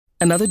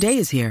Another day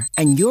is here,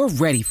 and you're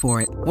ready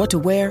for it. What to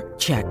wear?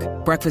 Check.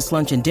 Breakfast,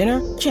 lunch, and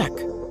dinner? Check.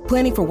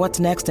 Planning for what's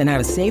next and how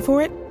to save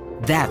for it?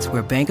 That's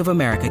where Bank of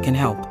America can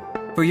help.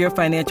 For your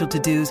financial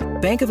to-dos,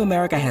 Bank of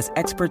America has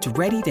experts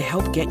ready to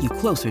help get you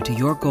closer to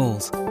your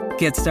goals.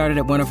 Get started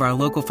at one of our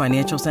local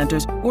financial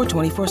centers or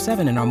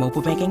 24/7 in our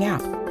mobile banking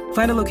app.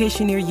 Find a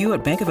location near you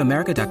at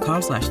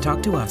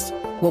bankofamerica.com/talktous.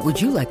 What would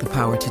you like the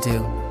power to do?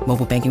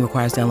 Mobile banking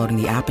requires downloading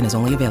the app and is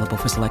only available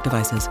for select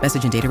devices.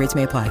 Message and data rates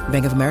may apply.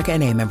 Bank of America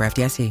N.A., member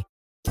FDIC.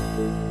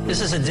 This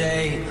is a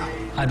day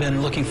I've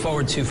been looking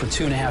forward to for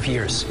 2.5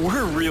 years.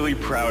 We're really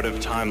proud of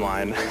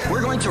Timeline.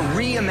 We're going to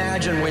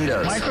reimagine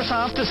Windows.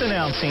 Microsoft is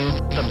announcing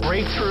the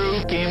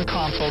breakthrough game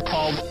console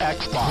called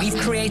Xbox. We've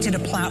created a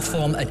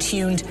platform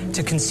attuned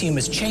to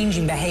consumers'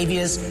 changing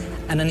behaviors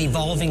and an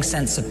evolving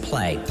sense of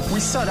play. We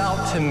set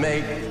out to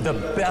make the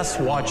best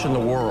watch in the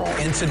world.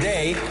 And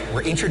today,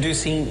 we're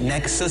introducing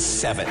Nexus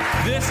 7.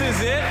 This is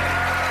it,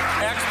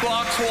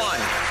 Xbox One.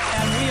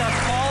 And we are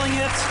calling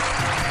it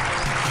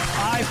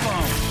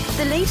iPhone.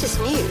 The latest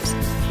news,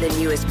 the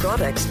newest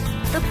products,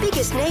 the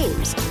biggest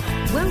names.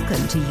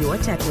 Welcome to Your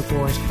Tech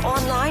Report.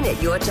 Online at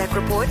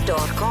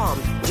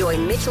yourtechreport.com.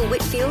 Join Mitchell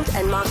Whitfield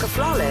and Mark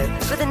Aflalo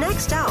for the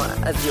next hour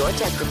of Your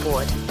Tech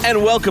Report.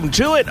 And welcome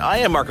to it. I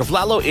am Mark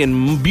Aflalo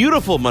in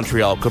beautiful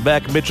Montreal,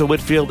 Quebec. Mitchell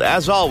Whitfield,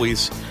 as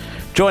always,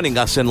 joining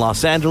us in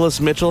Los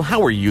Angeles. Mitchell,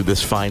 how are you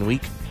this fine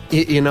week?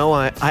 You know,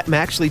 I'm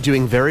actually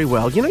doing very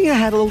well. You know, you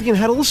had a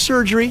little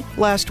surgery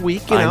last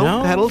week. You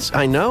know,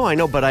 I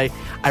know, but I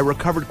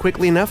recovered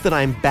quickly enough that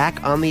I'm back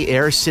on the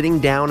air, sitting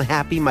down,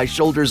 happy. My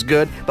shoulder's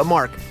good. But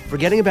Mark,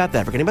 forgetting about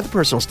the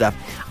personal stuff,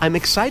 I'm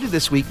excited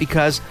this week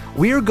because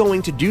we are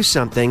going to do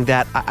something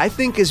that I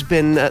think has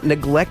been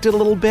neglected a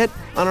little bit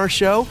on our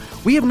show.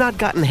 We have not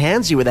gotten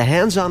handsy with a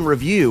hands-on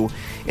review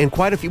in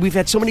quite a few. We've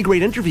had so many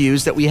great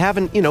interviews that we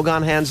haven't,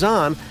 gone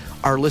hands-on.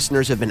 Our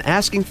listeners have been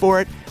asking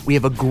for it. We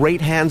have a great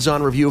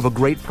hands-on review of a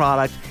great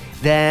product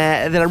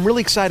that I'm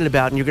really excited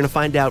about, and you're going to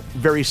find out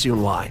very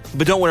soon why.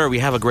 But don't worry, we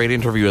have a great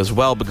interview as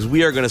well, because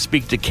we are going to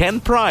speak to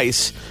Ken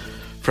Price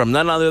from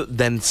none other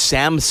than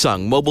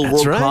Samsung. Mobile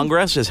World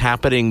Congress is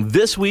happening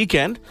this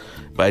weekend.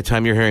 By the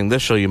time you're hearing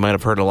this show, you might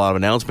have heard a lot of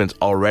announcements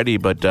already,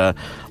 but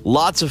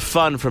lots of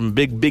fun from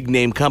big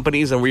name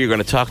companies, and we are going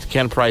to talk to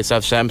Ken Price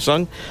of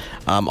Samsung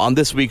on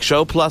this week's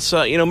show. Plus,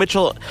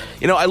 Mitchell,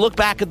 I look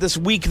back at this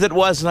week that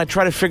was, and I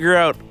try to figure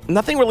out,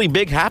 nothing really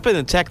big happened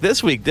in tech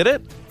this week, did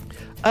it?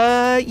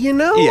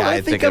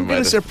 I think I'm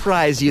going to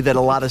surprise you that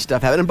a lot of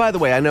stuff happened. And by the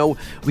way, I know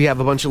we have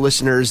a bunch of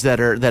listeners that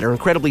are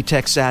incredibly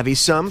tech savvy,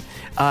 some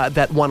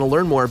that want to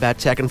learn more about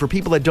tech. And for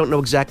people that don't know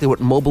exactly what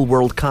Mobile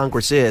World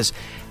Congress is,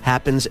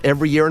 happens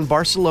every year in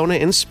Barcelona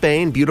in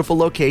Spain. Beautiful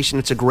location.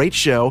 It's a great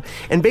show.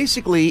 And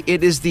basically,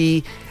 it is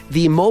the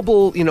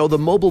mobile, the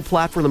mobile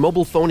platform, the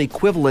mobile phone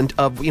equivalent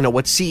of,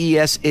 what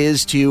CES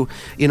is to,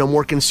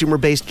 more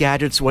consumer-based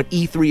gadgets, what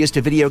E3 is to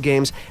video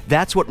games.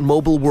 That's what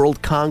Mobile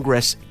World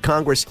Congress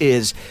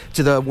is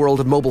to the world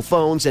of mobile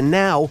phones, and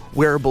now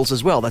wearables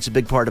as well. That's a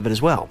big part of it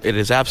as well. It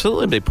is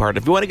absolutely a big part.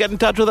 If you want to get in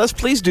touch with us,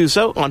 please do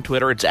so. On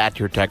Twitter, it's at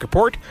Your Tech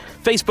Report.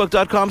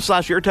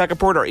 Facebook.com/Your Tech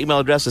Report. Our email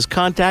address is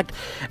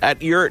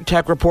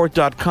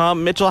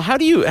contact@yourtechreport.com. Mitchell, how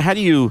do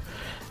you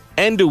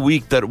end a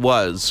week that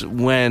was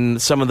when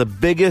some of the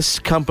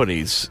biggest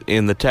companies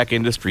in the tech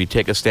industry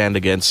take a stand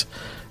against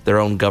their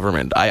own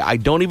government? I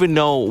don't even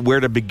know where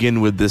to begin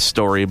with this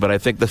story, but I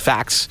think the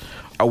facts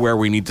are where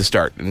we need to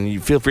start, and you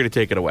feel free to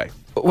take it away.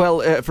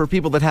 Well, for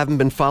people that haven't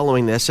been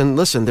following this, and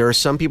listen, there are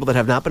some people that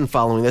have not been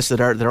following this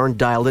that aren't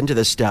dialed into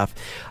this stuff.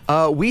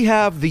 We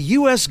have the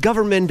U.S.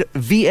 government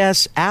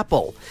vs.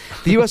 Apple.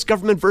 The U.S.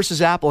 government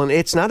versus Apple, and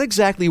it's not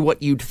exactly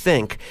what you'd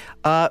think.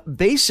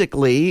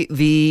 Basically,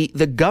 the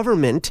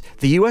government,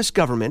 the U.S.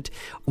 government,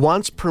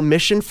 wants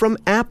permission from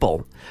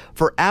Apple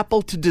for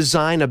Apple to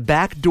design a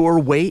backdoor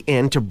way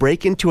in to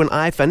break into an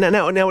iPhone.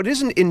 Now, it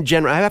isn't in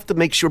general. I have to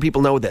make sure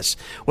people know this.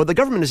 What the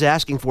government is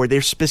asking for,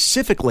 they're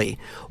specifically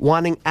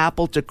wanting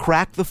Apple to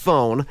crack the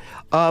phone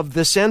of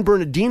the San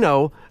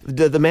Bernardino,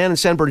 the man in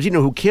San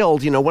Bernardino who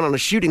killed, went on a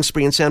shooting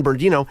spree in San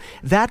Bernardino.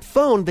 That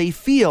phone, they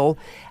feel,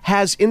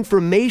 has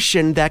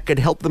information that could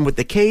help them with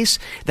the case,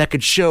 that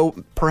could show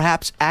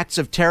perhaps acts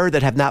of terror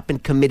that have not been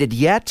committed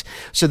yet.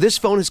 So this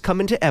phone has come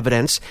into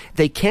evidence.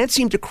 They can't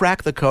seem to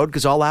crack the code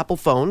because all Apple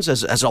phones,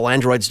 as all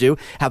Androids do,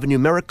 have a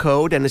numeric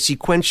code and a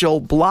sequential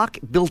block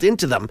built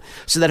into them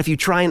so that if you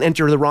try and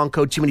enter the wrong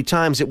code too many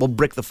times, it will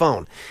brick the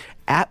phone.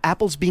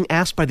 Apple's being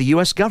asked by the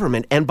U.S.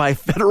 government and by a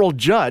federal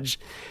judge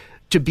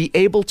to be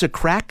able to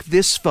crack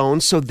this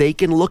phone so they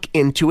can look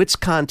into its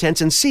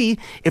contents and see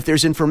if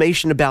there's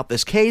information about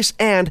this case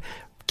and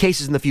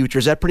cases in the future.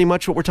 Is that pretty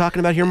much what we're talking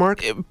about here,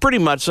 Mark? Pretty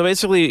much. So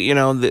basically,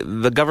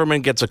 the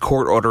government gets a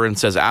court order and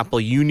says, Apple,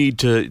 you need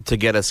to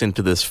get us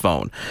into this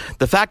phone.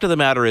 The fact of the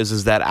matter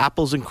is that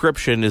Apple's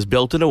encryption is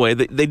built in a way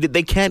that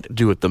they can't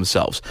do it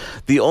themselves.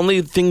 The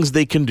only things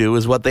they can do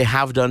is what they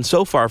have done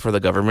so far for the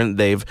government.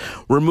 They've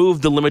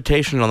removed the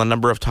limitation on the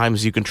number of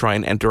times you can try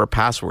and enter a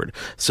password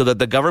so that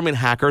the government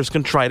hackers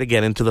can try to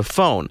get into the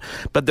phone.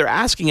 But they're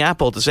asking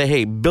Apple to say,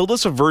 hey, build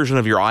us a version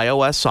of your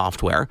iOS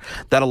software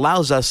that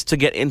allows us to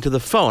get into the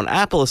phone.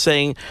 Apple is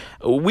saying,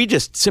 we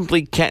just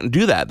simply can't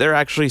do that. They're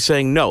actually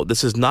saying, no,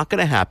 this is not going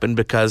to happen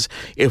because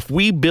if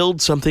we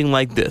build something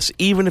like this,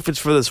 even if it's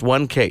for this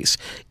one case,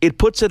 it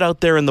puts it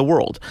out there in the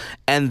world.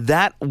 And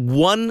that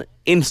one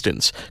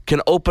instance can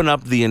open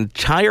up the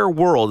entire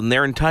world and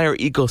their entire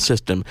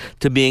ecosystem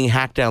to being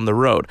hacked down the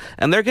road.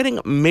 And they're getting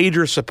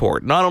major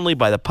support, not only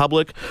by the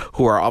public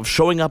who are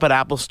showing up at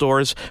Apple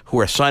stores, who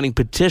are signing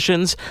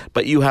petitions,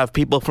 but you have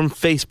people from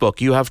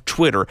Facebook, you have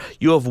Twitter,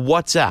 you have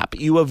WhatsApp,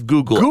 you have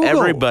Google.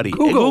 Everybody.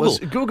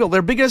 Google,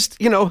 their biggest,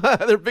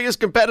 their biggest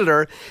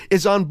competitor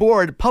is on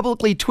board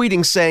publicly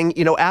tweeting saying,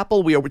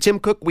 Apple, Tim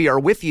Cook, we are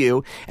with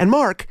you. And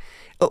Mark,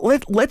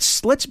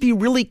 let's be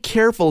really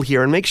careful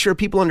here and make sure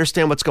people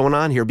understand what's going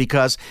on here,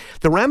 because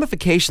the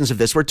ramifications of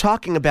this, we're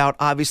talking about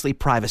obviously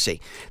privacy.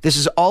 This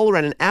is all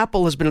around, and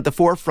Apple has been at the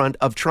forefront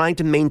of trying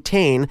to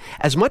maintain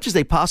as much as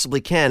they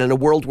possibly can in a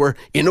world where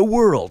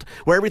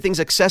everything's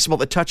accessible at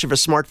the touch of a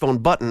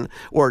smartphone button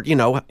or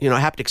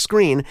haptic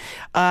screen.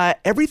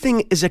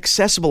 Everything is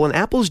accessible, and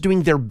Apple's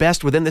doing their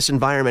best within this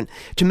environment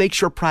to make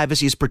sure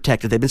privacy is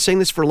protected. They've been saying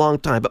this for a long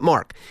time. But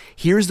Mark,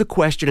 here's the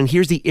question, and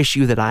here's the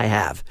issue that I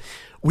have.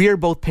 We are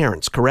both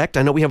parents, correct?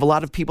 I know we have a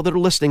lot of people that are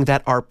listening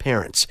that are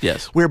parents.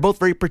 Yes. We are both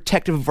very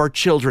protective of our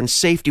children's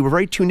safety. We're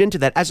very tuned into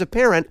that. As a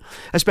parent,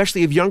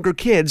 especially of younger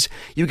kids,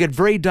 you get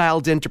very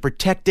dialed into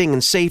protecting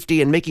and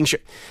safety and making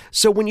sure.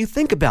 So when you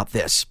think about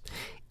this,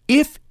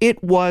 if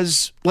it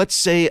was, let's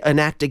say, an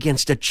act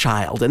against a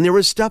child, and there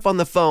was stuff on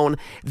the phone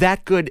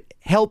that could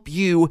help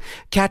you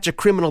catch a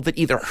criminal that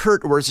either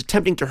hurt or is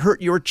attempting to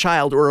hurt your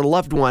child or a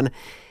loved one,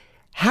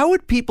 how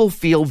would people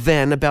feel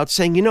then about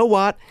saying, you know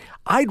what?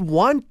 I'd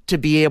want to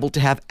be able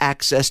to have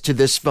access to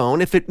this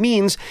phone if it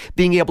means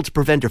being able to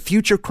prevent a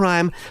future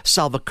crime,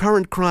 solve a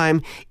current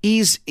crime,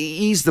 ease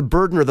the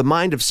burden or the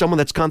mind of someone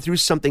that's gone through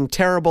something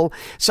terrible.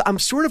 So I'm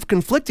sort of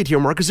conflicted here,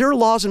 Mark, because there are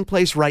laws in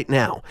place right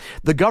now.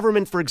 The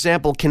government, for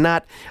example,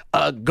 cannot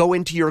go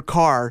into your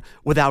car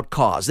without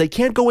cause. They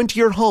can't go into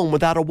your home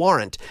without a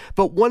warrant.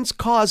 But once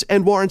cause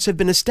and warrants have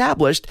been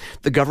established,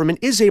 the government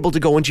is able to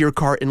go into your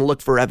car and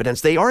look for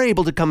evidence. They are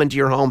able to come into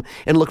your home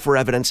and look for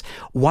evidence.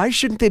 Why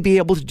shouldn't they be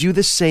able to do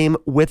the same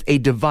with a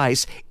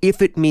device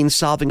if it means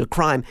solving a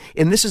crime?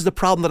 And this is the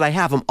problem that I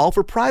have. I'm all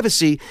for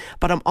privacy,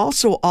 but I'm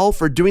also all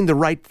for doing the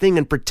right thing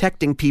and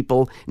protecting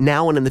people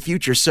now and in the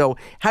future. So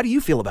how do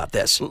you feel about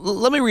this?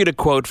 Let me read a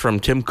quote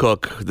from Tim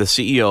Cook, the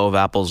CEO of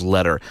Apple's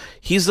letter.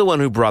 He's the one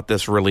who brought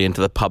this really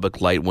into the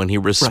public light when he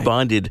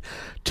responded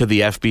to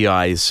the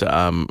FBI's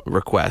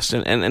request.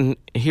 And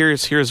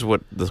here's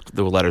what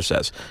the letter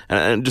says,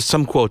 and just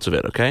some quotes of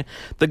it, okay?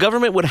 The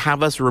government would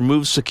have us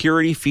remove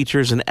security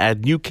features and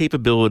add new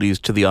capabilities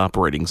to the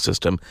operating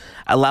system,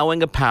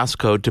 allowing a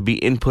passcode to be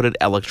inputted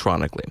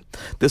electronically.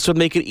 This would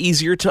make it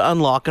easier to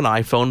unlock an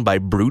iPhone by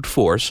brute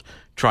force,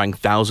 trying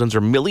thousands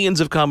or millions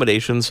of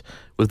combinations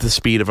with the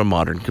speed of a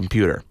modern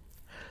computer.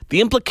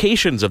 The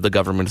implications of the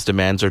government's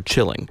demands are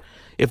chilling.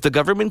 If the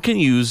government can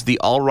use the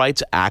All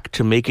Rights Act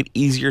to make it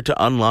easier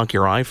to unlock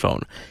your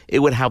iPhone, it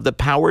would have the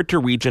power to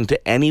reach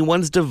into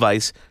anyone's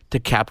device to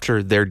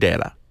capture their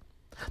data.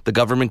 The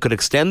government could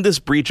extend this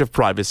breach of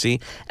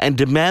privacy and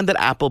demand that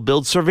Apple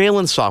build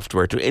surveillance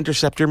software to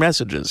intercept your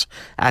messages,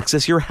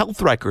 access your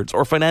health records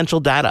or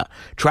financial data,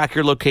 track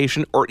your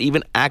location, or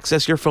even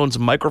access your phone's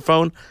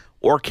microphone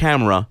or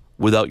camera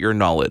without your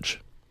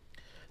knowledge.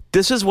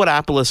 This is what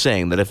Apple is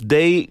saying, that if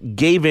they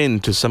gave in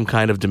to some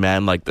kind of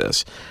demand like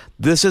this,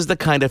 this is the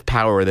kind of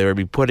power they would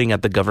be putting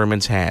at the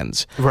government's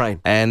hands. Right.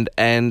 And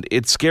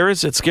it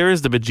scares the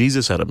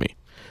bejesus out of me.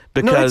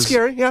 Because, no, it's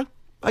scary, yeah.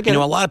 A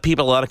lot of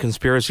people, a lot of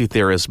conspiracy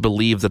theorists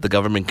believe that the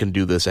government can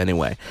do this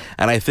anyway.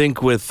 And I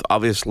think with,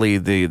 obviously,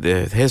 the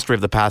history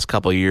of the past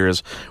couple of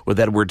years with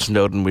Edward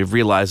Snowden, we've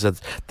realized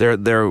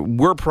that there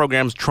were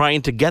programs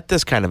trying to get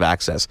this kind of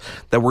access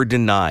that were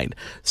denied.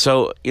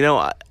 So,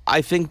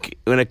 I think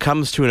when it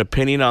comes to an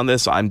opinion on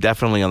this, I'm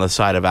definitely on the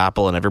side of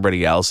Apple and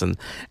everybody else, and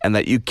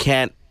that you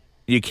can't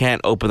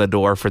open the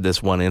door for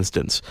this one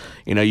instance.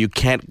 You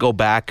can't go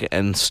back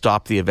and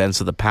stop the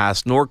events of the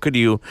past, nor could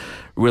you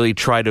really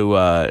try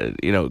to,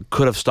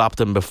 could have stopped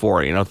them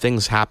before.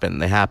 Things happen,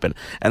 they happen.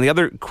 And the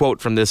other quote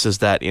from this is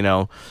that,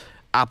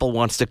 Apple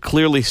wants to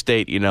clearly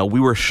state, we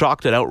were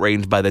shocked and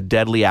outraged by the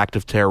deadly act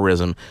of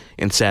terrorism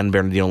in San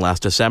Bernardino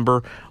last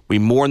December. We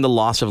mourn the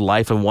loss of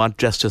life and want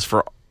justice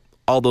for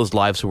all those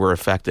lives who were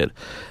affected.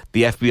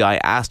 The FBI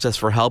asked us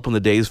for help in the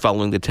days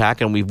following the attack,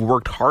 and we've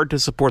worked hard to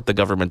support the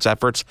government's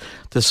efforts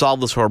to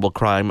solve this horrible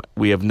crime.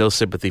 We have no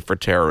sympathy for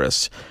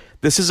terrorists.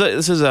 This is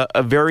a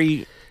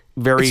very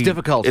It's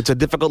difficult. It's a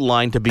difficult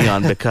line to be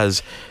on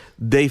because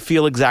they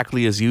feel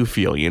exactly as you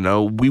feel.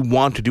 We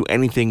want to do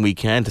anything we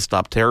can to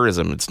stop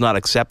terrorism. It's not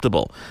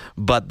acceptable.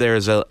 But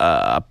there's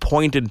a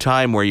point in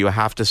time where you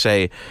have to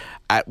say,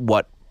 at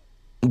what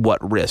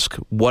risk?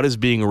 What is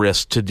being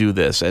risked to do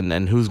this?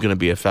 And who's going to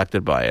be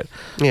affected by it?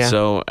 Yeah.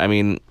 So, I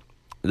mean,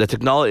 the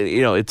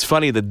technology, it's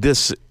funny that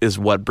this is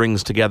what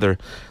brings together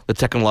the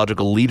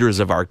technological leaders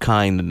of our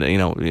kind,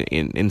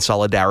 in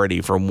solidarity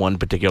for one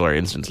particular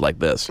instance like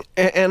this.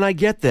 And I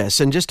get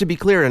this. And just to be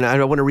clear, and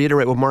I want to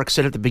reiterate what Mark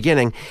said at the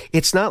beginning,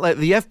 it's not like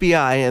the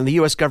FBI and the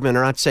U.S. government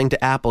are not saying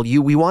to Apple,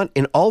 we want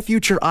in all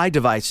future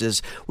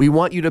iDevices, we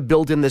want you to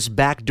build in this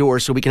back door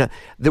so we can,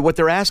 what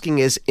they're asking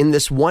is, in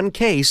this one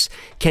case,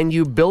 can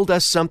you build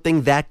us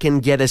something that can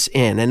get us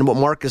in? And what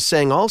Mark is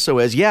saying also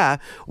is,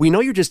 we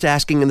know you're just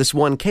asking in this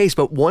one case,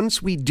 but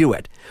once we do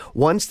it,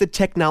 once the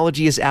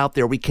technology is out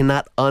there, we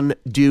cannot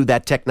undo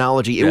that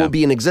technology. It will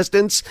be in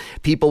existence.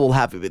 People will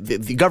have,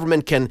 the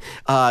government can,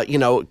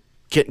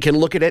 can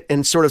look at it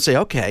and sort of say,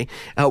 okay,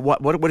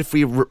 what if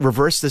we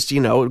reverse this,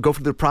 go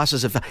through the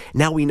process of,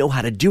 now we know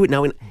how to do it.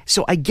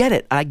 So I get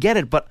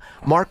it. But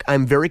Mark,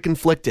 I'm very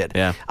conflicted.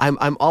 Yeah.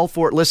 I'm all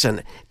for it.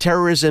 Listen,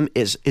 terrorism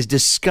is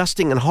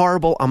disgusting and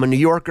horrible. I'm a New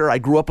Yorker. I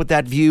grew up with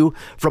that view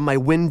from my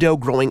window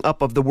growing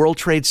up of the World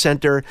Trade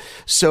Center.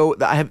 So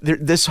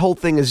this whole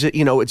thing is,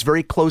 it's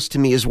very close to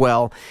me as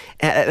well.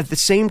 At the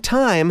same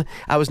time,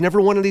 I was never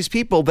one of these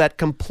people that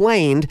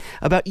complained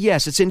about,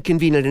 yes, it's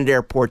inconvenient in an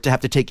airport to have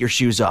to take your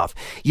shoes off.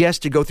 Yes,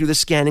 to go through the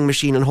scanning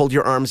machine and hold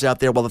your arms out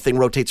there while the thing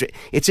rotates.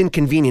 It's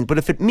inconvenient. But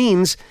if it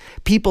means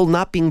people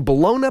not being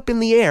blown up in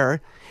the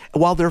air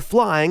while they're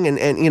flying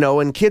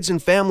and kids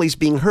and families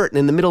being hurt and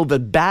in the middle of a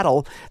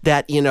battle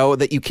that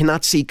you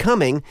cannot see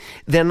coming,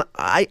 then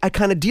I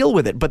kind of deal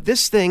with it. But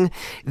this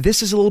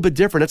is a little bit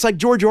different. It's like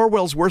George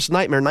Orwell's worst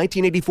nightmare,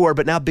 1984,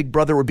 but now Big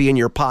Brother would be in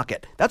your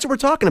pocket. That's what we're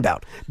talking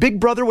about.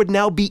 Big Brother would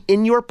now be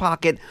in your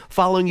pocket,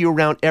 following you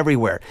around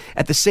everywhere.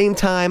 At the same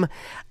time,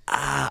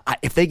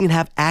 if they can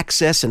have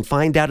access and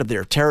find out if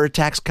there are terror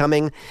attacks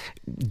coming,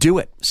 do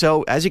it.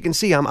 So as you can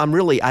see, I'm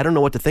really, I don't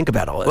know what to think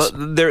about all this.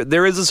 Well,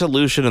 there is a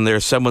solution, and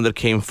there's someone that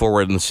came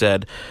forward and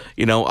said,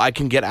 I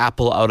can get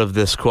Apple out of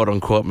this quote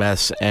unquote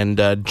mess. And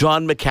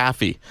John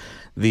McAfee,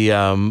 the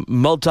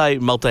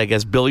I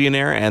guess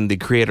billionaire and the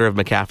creator of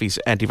McAfee's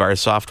antivirus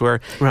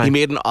software, he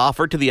made an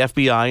offer to the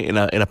FBI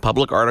in a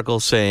public article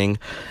saying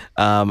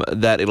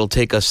that it'll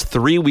take us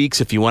 3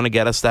 weeks if you want to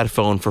get us that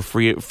phone for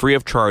free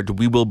of charge.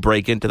 We will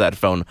break into that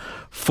phone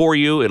for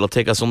you. It'll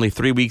take us only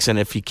 3 weeks, and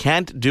if he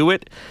can't do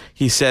it,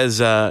 he says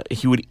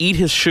he would eat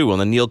his shoe on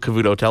the Neil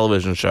Cavuto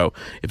television show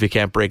if he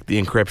can't break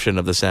the encryption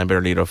of the San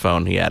Bernardino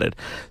phone. He added,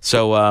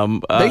 so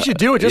they should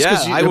do it just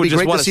because it would be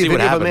great to see a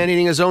video of a man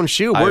eating his own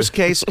shoe. Worst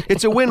case,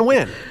 it's a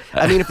win-win.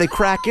 I mean, if they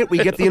crack it, we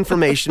get the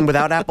information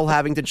without Apple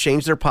having to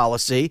change their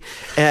policy,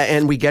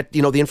 and we get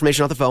the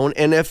information off the phone.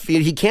 And if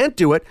he can't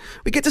do it,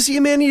 we get to see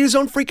a man eat his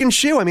own freaking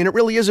shoe. I mean, it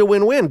really is a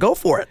win-win. Go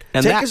for it.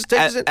 And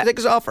take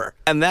his offer.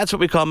 And that's what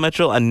we call,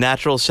 Mitchell, a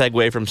natural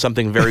segue from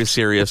something very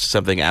serious to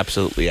something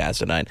absolutely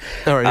asinine.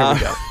 All right,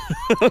 here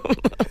we go.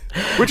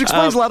 Which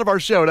explains a lot of our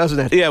show, doesn't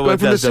it? Yeah, well, going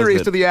from the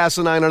serious to the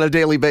asinine on a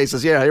daily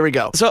basis. Yeah, here we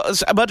go. So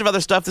a bunch of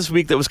other stuff this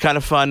week that was kind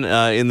of fun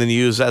in the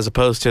news, as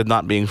opposed to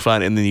not being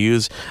fun in the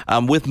news.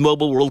 With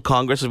Mobile World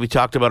Congress, as we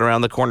talked about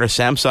around the corner,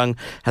 Samsung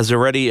has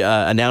already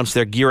announced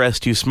their Gear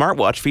S2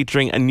 smartwatch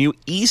featuring a new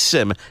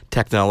eSIM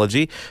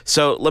technology.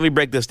 So let me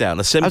break this down.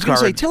 A SIM card. I was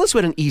going to say, tell us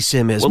what an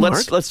eSIM is,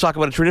 Mark. Let's talk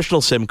about a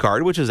traditional SIM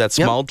card, which is that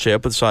small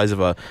chip the size of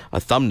a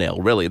thumbnail,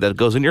 really, that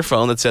goes in your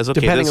phone that says,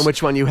 okay, depending on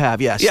which one you have,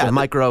 yes. Yeah, the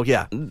micro,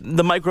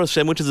 The micro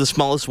SIM, which is the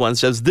smallest one,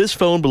 says this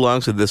phone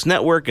belongs to this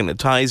network, and it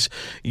ties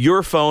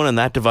your phone and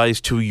that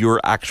device to your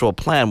actual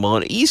plan. Well,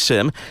 an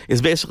eSIM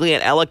is basically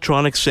an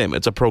electronic SIM.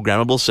 It's a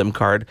programmable SIM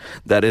card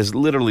that is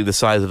literally the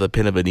size of a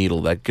pin of a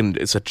needle.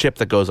 It's a chip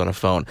that goes on a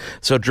phone.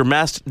 So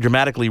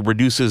dramatically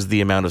reduces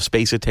the amount of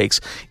space it takes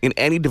in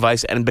any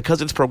device. And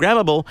because it's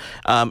programmable,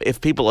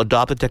 if people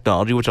adopt the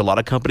technology, which a lot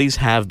of companies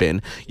have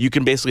been, you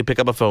can basically pick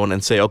up a phone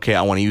and say, okay,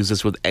 I want to use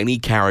this with any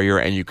carrier,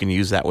 and you can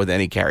use that with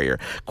any carrier.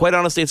 Quite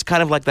honestly, it's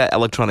kind of like that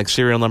electronic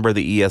serial number,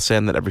 the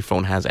ESN, that every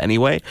phone has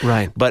anyway.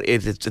 Right. But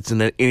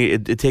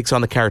it takes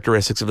on the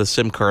characteristics of a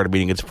SIM card,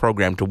 meaning it's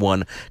programmed to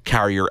one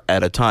carrier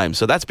at a time.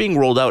 So that's being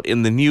rolled out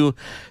in the new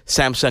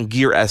Samsung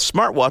Gear S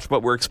smartwatch,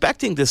 but we're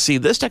expecting to see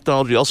this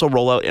technology also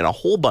roll out in a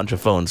whole bunch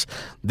of phones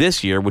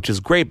this year, which is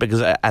great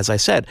because, as I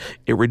said,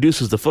 it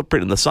reduces the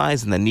footprint and the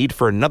size and the need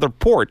for another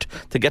port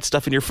to get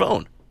stuff in your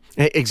phone.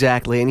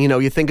 Exactly. And,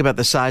 you think about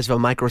the size of a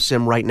micro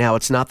SIM right now.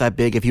 It's not that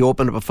big. If you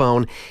open up a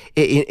phone,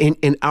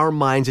 in our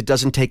minds, it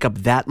doesn't take up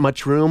that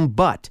much room.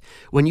 But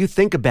when you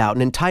think about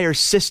an entire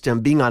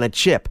system being on a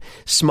chip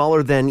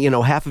smaller than,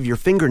 half of your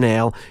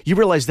fingernail, you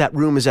realize that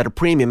room is at a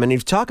premium. And if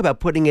you talk about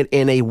putting it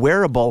in a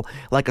wearable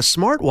like a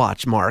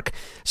smartwatch, Mark,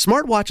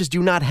 smartwatches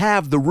do not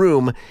have the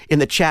room in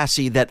the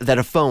chassis that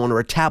a phone or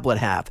a tablet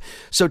have.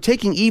 So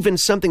taking even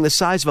something the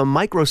size of a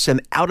micro SIM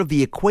out of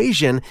the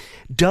equation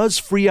does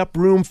free up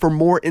room for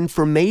more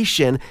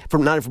information, for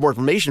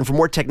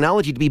more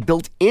technology to be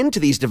built into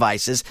these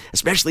devices,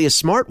 especially a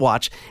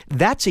smartwatch.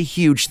 That's a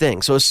huge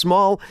thing. So a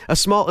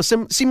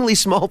seemingly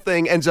small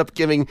thing ends up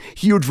giving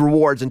huge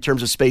rewards in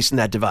terms of space in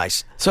that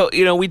device. So,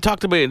 we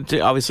talked about,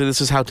 obviously,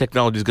 this is how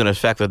technology is going to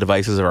affect the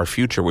devices of our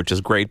future, which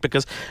is great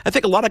because I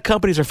think a lot of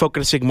companies are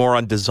focusing more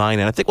on design,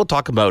 and I think we'll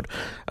talk about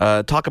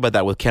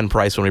that with Ken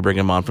Price when we bring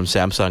him on from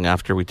Samsung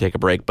after we take a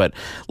break. But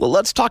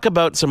let's talk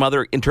about some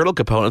other internal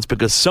components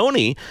because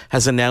Sony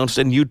has announced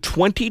a new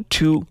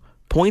 22.5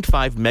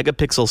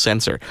 megapixel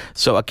sensor.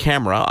 So a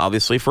camera,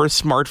 obviously, for a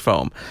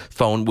smartphone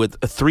phone with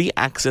a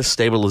 3-axis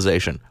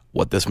stabilization.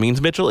 What this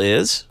means, Mitchell,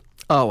 is...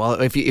 Oh,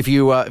 well, if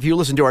you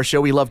listen to our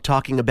show, we love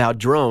talking about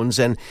drones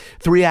and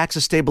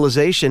 3-axis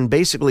stabilization.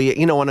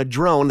 Basically, on a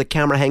drone, the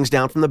camera hangs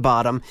down from the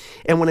bottom.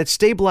 And when it's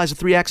stabilized,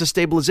 3-axis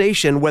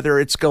stabilization, whether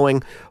it's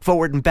going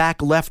forward and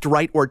back, left,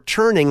 right, or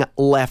turning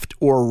left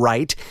or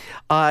right,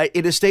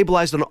 it is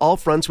stabilized on all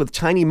fronts with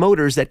tiny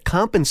motors that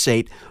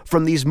compensate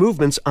from these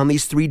movements on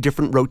these 3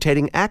 different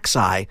rotating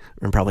axes,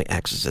 and probably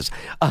axes.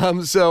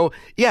 So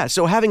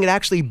having it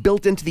actually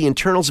built into the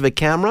internals of a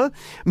camera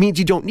means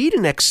you don't need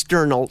an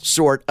external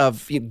sort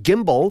of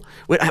gimbal.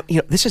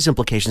 This has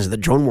implications in the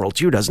drone world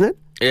too, doesn't it?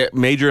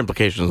 Major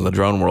implications in the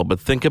drone world, but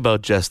think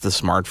about just the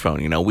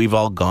smartphone. We've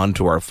all gone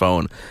to our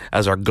phone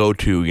as our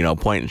go-to,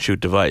 point and shoot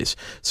device.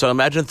 So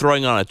imagine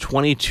throwing on a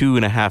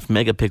 22.5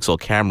 megapixel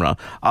camera,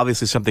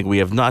 obviously something we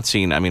have not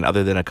seen,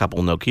 other than a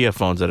couple Nokia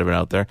phones that have been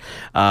out there.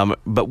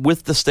 But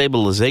with the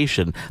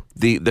stabilization,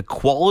 the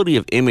quality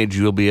of image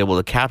you'll be able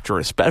to capture,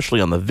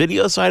 especially on the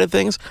video side of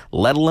things,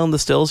 let alone the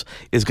stills,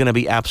 is going to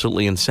be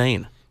absolutely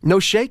insane. No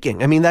shaking.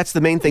 That's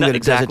the main thing that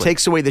it does. It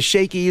takes away the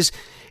shakies.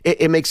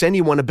 It makes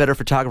anyone a better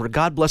photographer.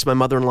 God bless my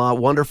mother-in-law.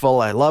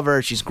 Wonderful. I love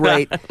her. She's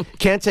great.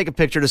 Can't take a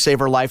picture to save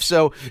her life.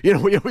 So,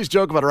 we always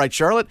joke about it, right,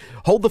 Charlotte?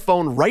 Hold the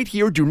phone right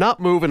here. Do not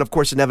move. And, of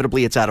course,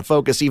 inevitably, it's out of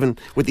focus, even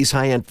with these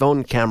high-end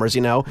phone cameras,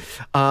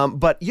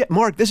 But, yeah,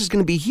 Mark, this is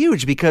going to be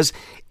huge because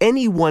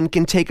anyone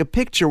can take a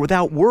picture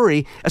without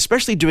worry,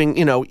 especially doing,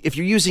 if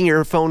you're using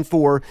your phone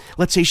for,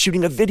 let's say,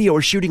 shooting a video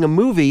or shooting a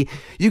movie,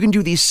 you can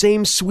do these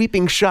same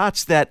sweeping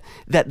shots that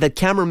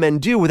cameramen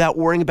do without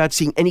worrying about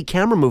seeing any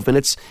camera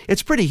movement.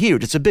 It's pretty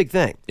huge. It's a big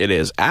thing. It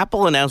is.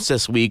 Apple announced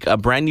this week a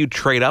brand new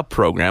trade-up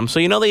program.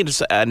 So, they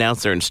just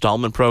announced their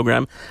installment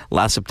program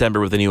last September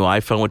with a new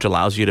iPhone, which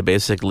allows you to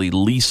basically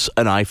lease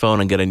an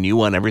iPhone and get a new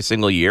one every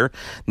single year.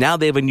 Now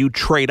they have a new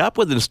trade-up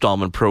with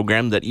installment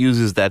program that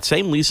uses that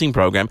same leasing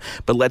program,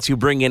 but lets you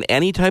bring in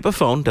any type of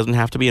phone, doesn't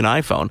have to be an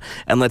iPhone,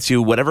 and lets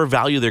you, whatever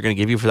value they're going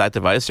to give you for that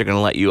device, they're going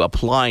to let you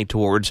apply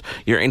towards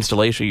your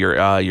installation,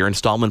 your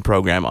installment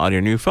program on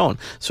your new phone.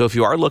 So if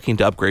you are looking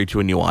to upgrade to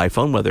a new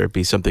iPhone, whether it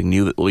be something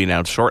new that will be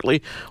announced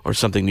shortly or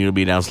something new to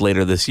be announced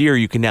later this year,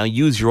 you can now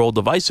use your old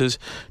devices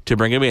to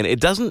bring them in. It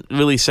doesn't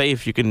really say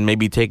if you can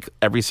maybe take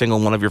every single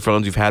one of your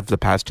phones you've had for the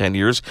past 10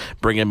 years,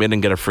 bring them in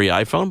and get a free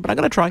iPhone, but I'm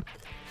going to try.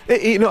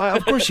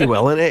 Of course you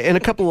will. And a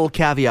couple little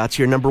caveats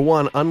here. Number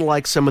one,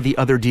 unlike some of the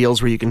other deals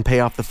where you can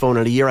pay off the phone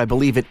in a year, I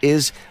believe it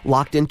is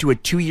locked into a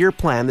 2-year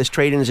plan. This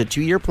trade-in is a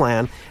 2-year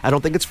plan. I don't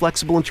think it's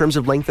flexible in terms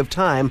of length of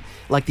time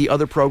like the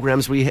other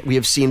programs we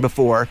have seen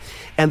before.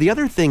 And the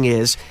other thing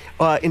is,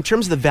 in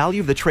terms of the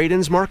value of the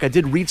trade-ins, Mark, I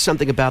did read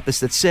something about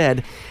this that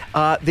said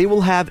they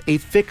will have a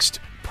fixed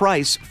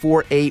price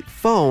for a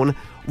phone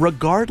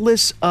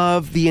regardless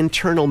of the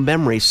internal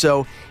memory.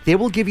 So they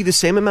will give you the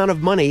same amount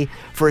of money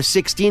for a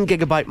 16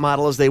 gigabyte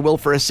model as they will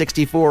for a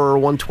 64 or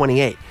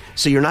 128.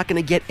 So you're not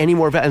going to get any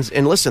more value.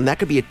 And listen, that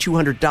could be a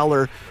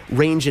 $200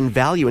 range in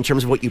value in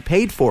terms of what you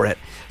paid for it.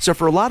 So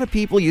for a lot of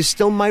people, you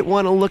still might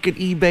want to look at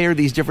eBay or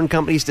these different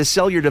companies to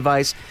sell your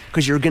device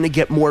because you're going to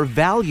get more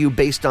value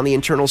based on the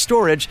internal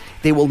storage.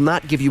 They will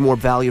not give you more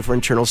value for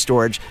internal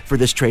storage for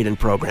this trade-in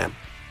program.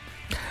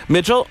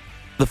 Mitchell,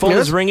 the phone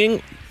is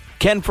ringing.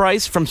 Ken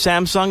Price from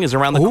Samsung is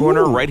around the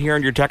corner right here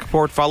on Your Tech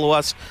Report. Follow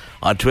us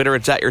on Twitter.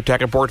 It's at Your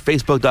Tech Report,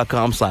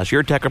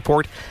 Facebook.com/Your Tech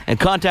Report, and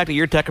contact at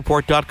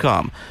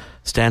YourTechReport.com.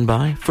 Stand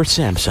by for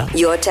Samsung.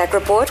 Your Tech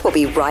Report will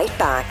be right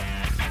back.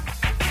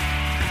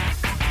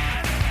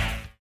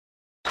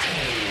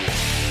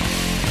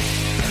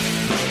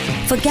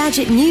 For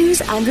gadget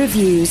news and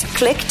reviews,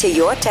 click to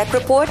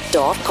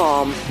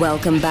YourTechReport.com.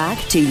 Welcome back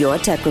to Your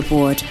Tech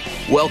Report.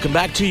 Welcome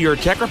back to Your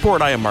Tech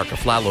Report. I am Mark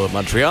Aflalo of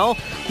Montreal.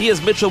 He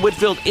is Mitchell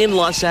Whitfield in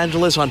Los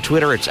Angeles. On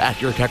Twitter, it's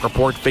at Your Tech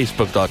Report,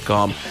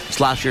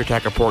 Facebook.com/Your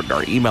Tech Report. And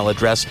our email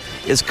address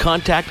is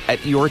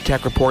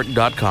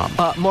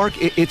contact@YourTechReport.com. Mark,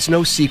 it's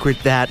no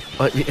secret that,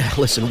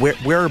 listen,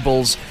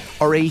 wearables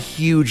are a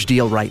huge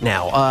deal right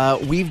now.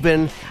 We've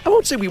been, I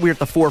won't say we're at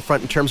the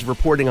forefront in terms of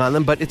reporting on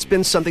them, but it's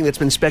been something that's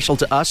been special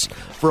to us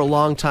for a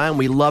long time.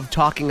 We love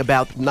talking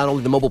about not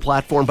only the mobile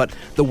platform, but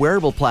the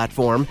wearable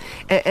platform.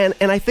 And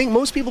I think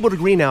most people would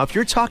agree now, if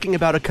you're talking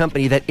about a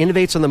company that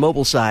innovates on the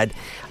mobile side,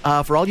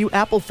 for all you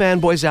Apple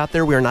fanboys out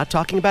there, we are not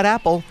talking about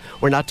Apple.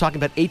 We're not talking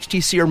about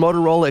HTC or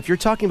Motorola. If you're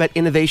talking about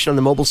innovation on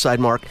the mobile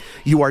side, Mark,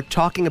 you are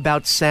talking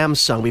about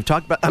Samsung. We've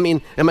talked about, am I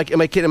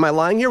kidding? Am I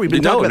lying here? We've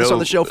been talking about this on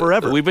the show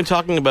forever. We've been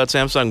talking about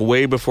Samsung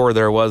way before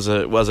there was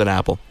an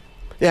Apple.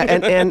 Yeah,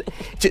 and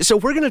so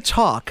we're going to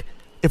talk.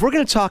 If we're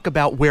going to talk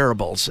about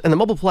wearables and the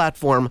mobile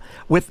platform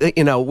with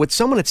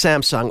someone at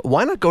Samsung,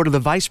 why not go to the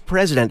Vice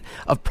President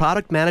of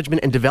Product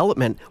Management and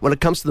Development when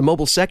it comes to the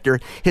mobile sector?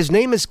 His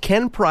name is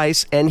Ken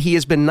Price, and he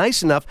has been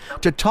nice enough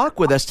to talk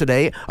with us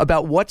today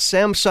about what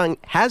Samsung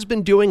has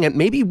been doing and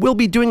maybe will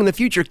be doing in the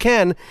future.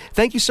 Ken,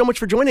 thank you so much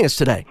for joining us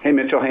today. Hey,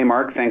 Mitchell. Hey,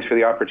 Mark. Thanks for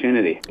the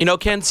opportunity.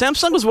 Ken,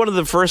 Samsung was one of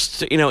the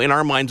first, in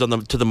our minds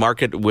to the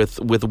market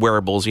with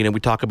wearables. We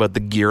talk about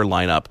the Gear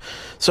lineup.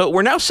 So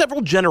we're now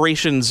several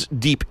generations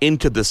deep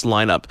into this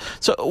lineup.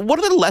 So what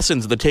are the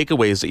lessons, the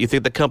takeaways that you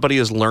think the company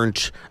has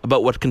learned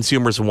about what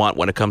consumers want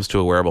when it comes to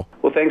a wearable?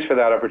 Well, thanks for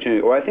that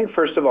opportunity. Well, I think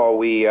first of all,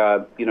 we,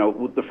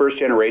 the first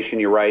generation,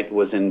 you're right,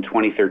 was in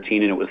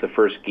 2013, and it was the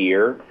first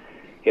Gear.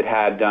 It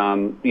had,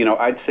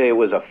 I'd say it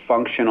was a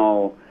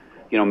functional,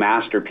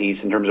 masterpiece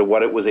in terms of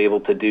what it was able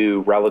to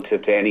do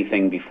relative to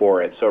anything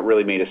before it. So it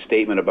really made a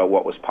statement about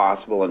what was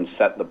possible and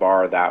set the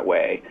bar that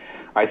way.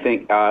 I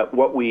think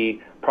what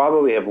we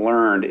probably have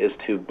learned is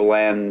to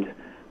blend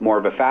more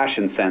of a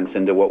fashion sense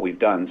into what we've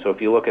done. So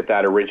if you look at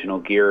that original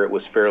Gear, it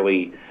was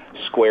fairly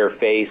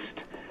square-faced.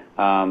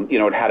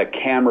 It had a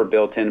camera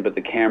built in, but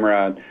the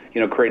camera,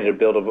 created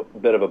a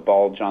bit of a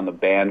bulge on the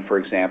band, for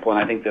example. And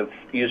I think the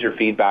user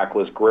feedback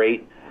was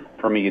great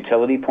from a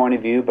utility point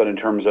of view, but in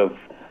terms of,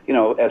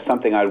 as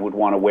something I would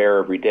want to wear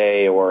every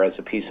day or as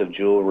a piece of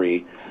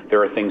jewelry,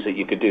 there are things that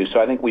you could do. So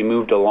I think we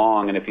moved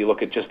along, and if you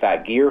look at just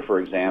that Gear,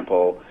 for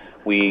example,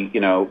 we,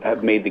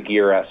 have made the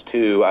Gear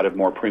S2 out of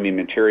more premium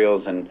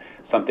materials and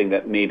something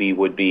that maybe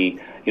would be,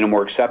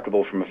 more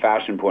acceptable from a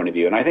fashion point of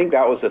view. And I think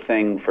that was the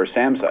thing for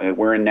Samsung.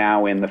 We're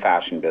now in the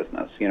fashion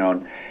business,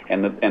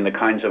 and the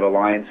kinds of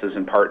alliances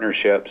and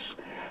partnerships,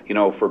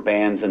 for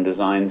bands and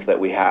designs that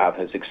we have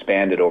has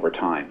expanded over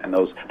time. And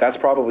that's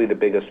probably the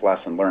biggest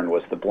lesson learned,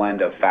 was the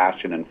blend of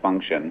fashion and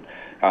function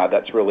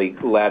that's really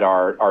led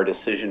our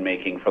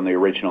decision-making from the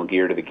original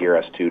Gear to the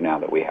Gear S2 now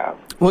that we have.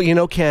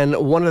 Well, Ken,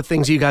 one of the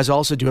things you guys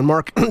also do, and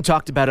Mark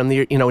talked about in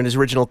his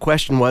original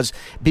question, was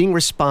being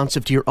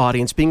responsive to your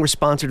audience, being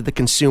responsive to the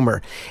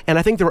consumer. And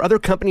I think there are other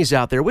companies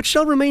out there, which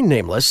shall remain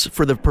nameless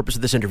for the purpose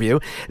of this interview,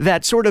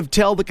 that sort of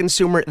tell the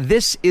consumer,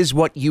 this is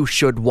what you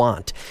should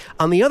want.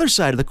 On the other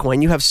side of the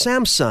coin, you have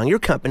Samsung, your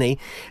company,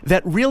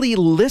 that really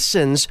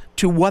listens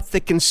to what the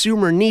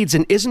consumer needs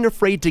and isn't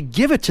afraid to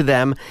give it to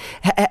them.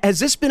 Has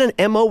this been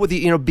an MO with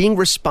being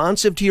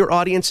responsive to your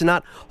audience and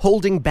not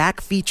holding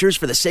back features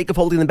for the sake of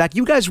holding them back?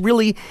 You guys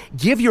really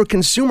give your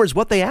consumers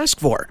what they ask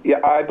for. Yeah,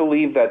 I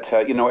believe that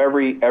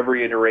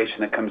every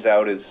iteration that comes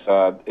out is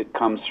it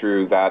comes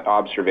through that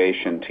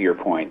observation. To your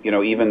point,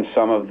 even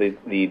some of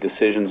the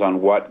decisions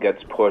on what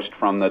gets pushed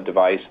from the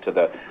device to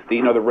the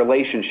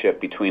relationship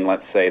between,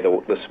 let's say,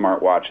 the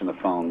smartwatch and the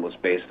phone was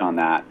based on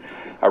that,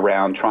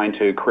 around trying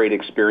to create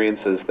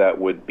experiences that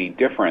would be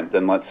different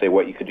than, let's say,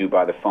 what you could do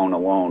by the phone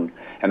alone.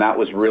 And that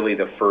was really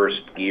the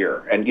first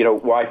Gear. And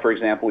why, for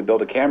example, we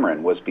built a camera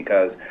in was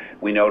because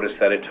we noticed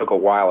that it took a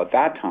while at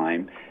that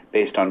time,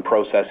 based on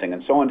processing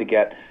and so on, to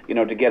get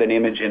an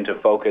image into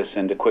focus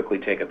and to quickly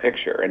take a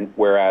picture. And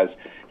whereas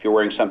if you're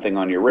wearing something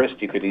on your wrist,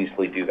 you could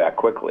easily do that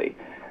quickly.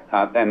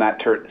 So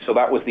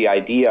that was the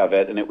idea of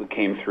it, and it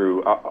came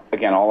through,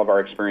 again, all of our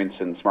experience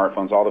in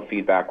smartphones, all the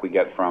feedback we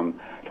get from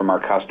our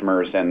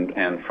customers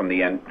and from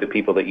the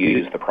people that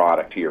use the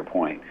product, to your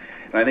point.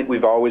 And I think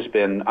we've always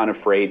been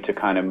unafraid to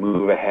kind of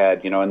move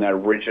ahead, in that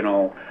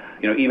original,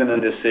 even the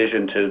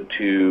decision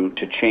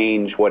to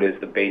change what is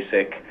the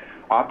basic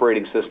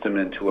operating system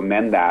and to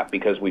amend that,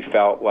 because we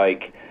felt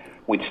like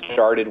we'd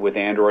started with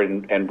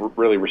Android and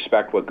really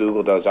respect what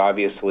Google does.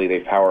 Obviously,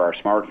 they power our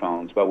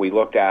smartphones, but we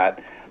looked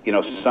at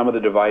some of the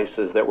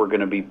devices that we're going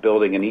to be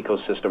building an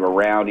ecosystem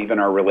around, even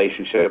our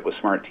relationship with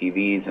smart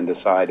TVs, and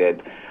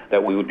decided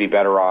that we would be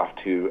better off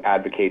to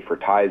advocate for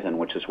Tizen,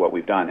 which is what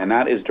we've done. And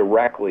that is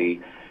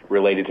directly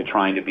related to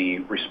trying to be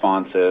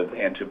responsive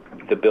and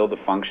to build the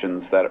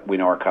functions that we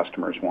know our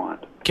customers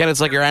want. Ken,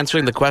 it's like you're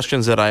answering the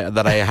questions that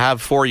I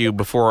have for you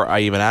before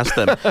I even ask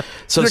them.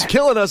 So you're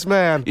killing us,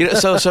 man.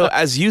 So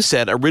as you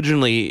said,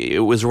 originally it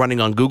was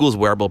running on Google's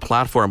wearable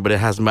platform, but it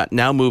has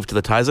now moved to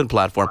the Tizen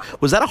platform.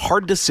 Was that a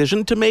hard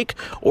decision to make,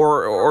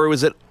 or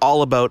was it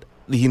all about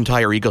the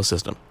entire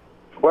ecosystem?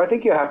 Well, I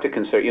think you have to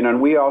consider,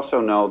 and we also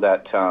know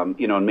that,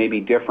 and maybe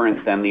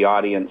different than the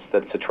audience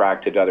that's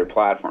attracted to other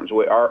platforms.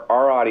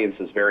 Our audience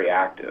is very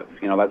active.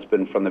 That's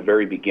been from the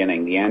very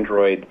beginning. The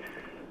Android,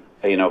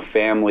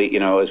 family,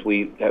 as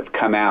we have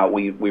come out,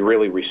 we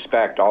really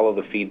respect all of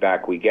the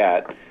feedback we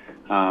get.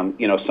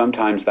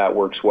 Sometimes that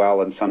works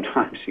well, and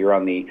sometimes you're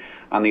on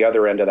the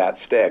other end of that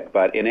stick.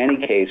 But in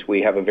any case,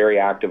 we have a very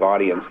active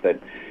audience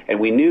and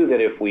we knew that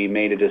if we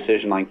made a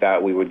decision like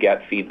that, we would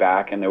get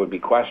feedback and there would be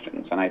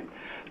questions.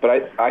 But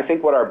I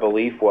think what our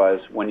belief was,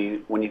 when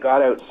you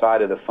got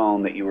outside of the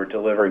phone, that you were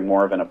delivering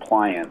more of an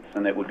appliance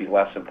and it would be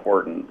less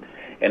important.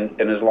 And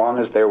as long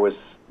as there was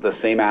the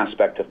same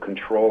aspect of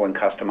control and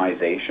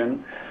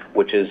customization,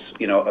 which is,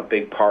 a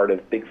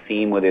big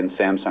theme within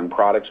Samsung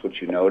products,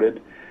 which you noted,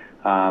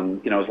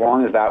 as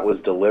long as that was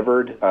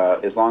delivered,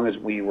 as long as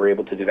we were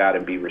able to do that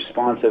and be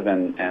responsive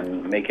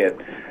and make it,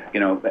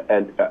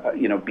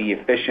 be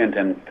efficient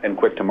and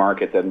quick to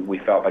market, then we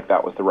felt like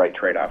that was the right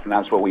trade-off. And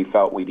that's what we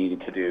felt we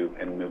needed to do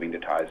in moving to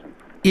Tizen.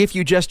 If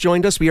you just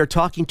joined us, we are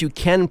talking to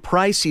Ken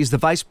Price. He's the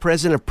Vice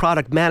President of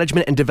Product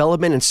Management and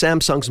Development in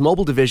Samsung's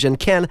mobile division.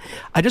 Ken,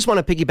 I just want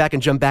to piggyback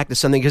and jump back to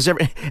something because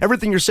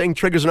everything you're saying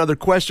triggers another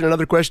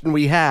question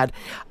we had.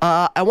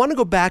 I want to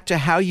go back to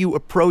how you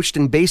approached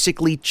and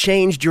basically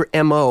changed your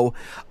MO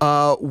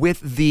with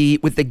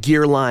the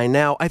Gear line.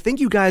 Now, I think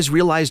you guys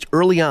realized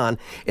early on,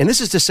 and this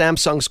is to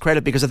Samsung's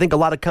credit because I think a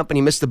lot of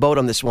companies missed the boat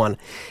on this one,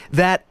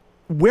 that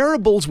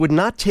wearables would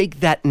not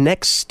take that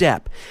next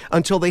step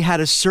until they had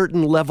a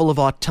certain level of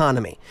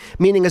autonomy.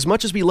 Meaning, as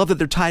much as we love that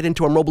they're tied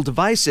into our mobile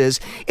devices,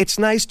 it's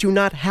nice to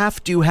not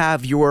have to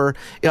have your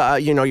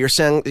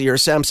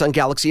Samsung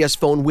Galaxy S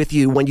phone with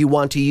you when you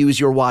want to use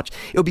your watch.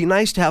 It would be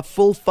nice to have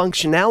full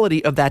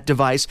functionality of that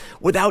device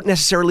without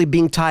necessarily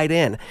being tied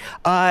in.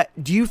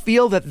 Do you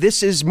feel that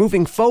this is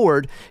moving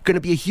forward going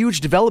to be a huge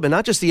development,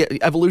 not just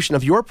the evolution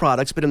of your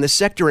products, but in the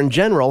sector in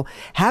general,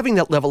 having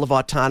that level of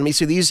autonomy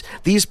so these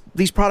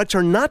products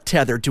are not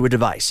tethered to a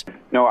device?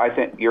 No, I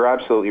think you're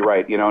absolutely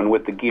right. And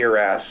with the Gear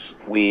S,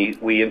 we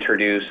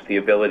introduced the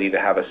ability to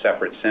have a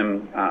separate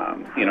SIM,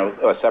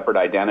 a separate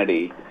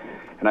identity.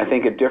 And I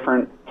think at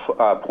different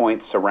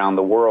points around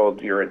the world,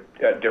 you're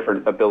at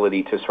different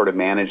ability to sort of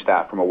manage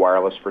that from a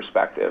wireless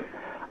perspective.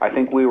 I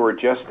think we were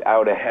just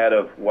out ahead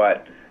of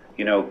what,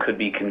 could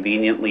be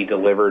conveniently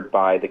delivered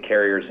by the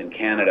carriers in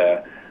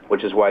Canada,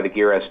 which is why the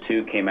Gear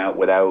S2 came out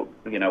without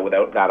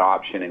that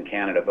option in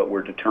Canada. But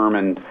we're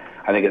determined,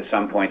 I think, at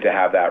some point to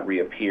have that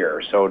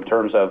reappear. So in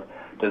terms of,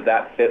 does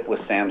that fit with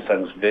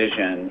Samsung's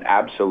vision?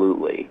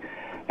 Absolutely.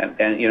 And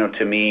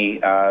to me,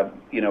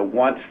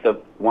 once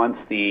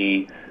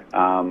the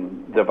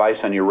device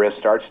on your wrist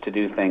starts to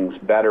do things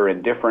better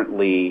and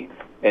differently,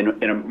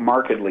 and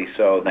markedly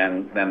so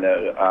than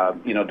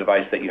the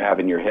device that you have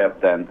in your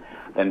hip, then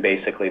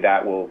basically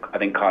that will, I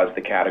think, cause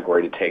the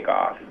category to take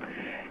off.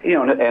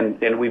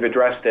 And we've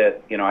addressed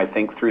it, I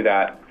think through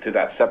that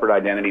separate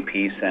identity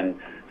piece, and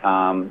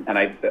down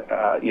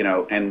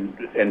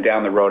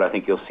the road, I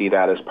think you'll see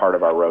that as part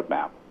of our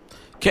roadmap.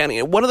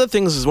 Kenny, one of the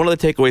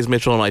takeaways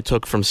Mitchell and I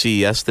took from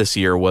CES this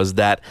year was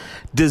that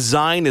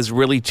design is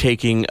really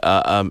taking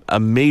a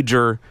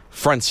major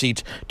front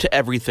seat to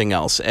everything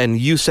else. And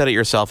you said it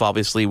yourself,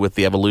 obviously, with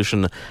the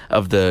evolution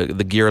of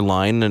the Gear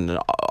line and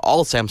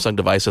all Samsung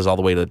devices, all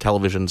the way to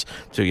televisions,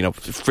 to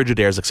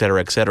Frigidairs, et cetera,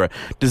 et cetera.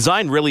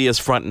 Design really is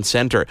front and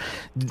center.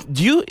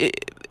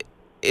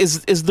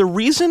 Is the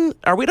reason,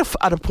 are we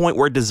at a point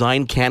where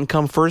design can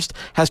come first?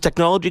 Has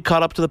technology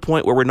caught up to the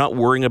point where we're not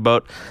worrying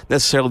about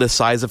necessarily the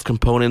size of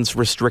components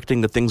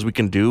restricting the things we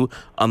can do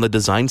on the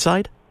design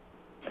side?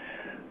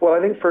 Well,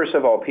 I think first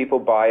of all, people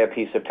buy a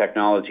piece of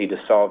technology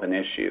to solve an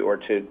issue or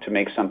to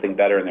make something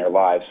better in their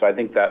lives. So I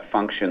think that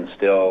function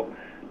still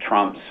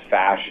trumps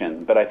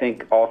fashion. But I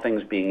think all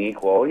things being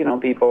equal,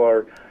 people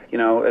are,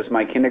 as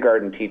my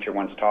kindergarten teacher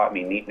once taught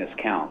me, neatness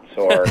counts.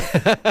 Or,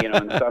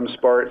 in some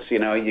sports,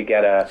 you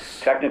get a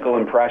technical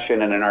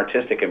impression and an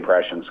artistic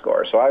impression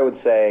score. So I would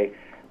say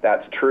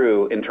that's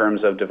true in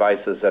terms of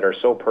devices that are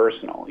so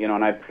personal.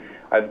 And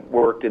I've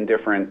worked in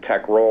different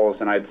tech roles,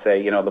 and I'd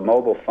say, the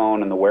mobile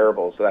phone and the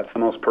wearables, so that's the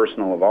most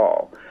personal of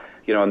all,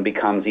 and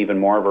becomes even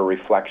more of a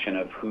reflection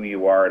of who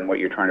you are and what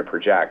you're trying to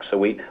project. So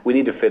we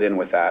need to fit in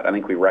with that. I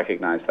think we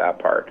recognize that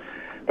part.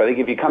 But I think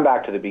if you come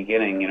back to the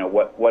beginning,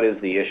 what is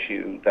the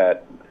issue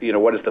that,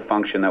 what is the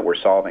function that we're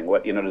solving?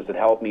 What, does it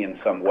help me in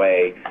some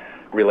way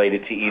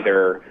related to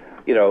either,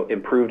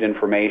 improved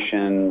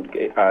information,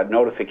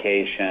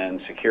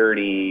 notification,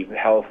 security,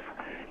 health?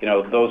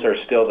 Those are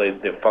still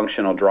the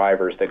functional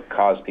drivers that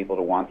cause people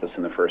to want this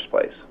in the first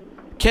place.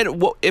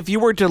 Ken, if you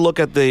were to look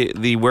at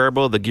the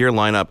wearable, the Gear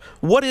lineup,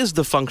 what is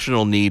the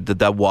functional need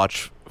that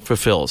watch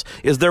fulfills?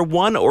 Is there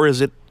one, or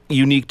is it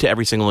unique to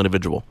every single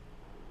individual?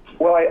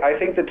 Well, I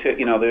think that,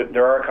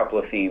 there are a couple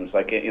of themes,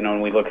 like,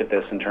 when we look at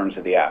this in terms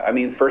of the app. I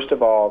mean, first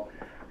of all,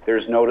 there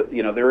is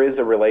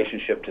a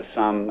relationship to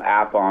some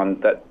app on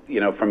that,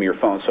 from your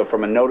phone. So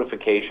from a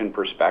notification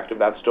perspective,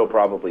 that's still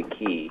probably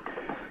key.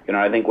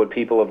 I think what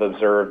people have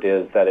observed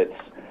is that it's,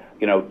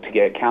 to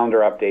get calendar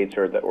updates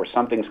or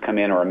something's come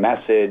in or a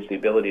message, the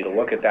ability to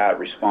look at that,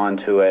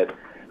 respond to it.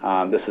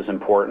 This is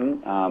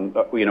important.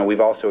 We've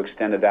also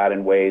extended that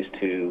in ways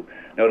to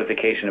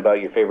notification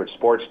about your favorite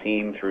sports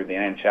team through the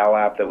NHL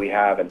app that we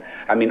have. And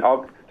I mean,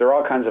 there are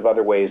all kinds of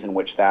other ways in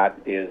which that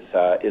is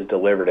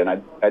delivered. And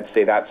I'd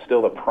say that's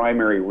still the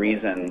primary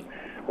reason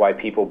why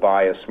people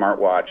buy a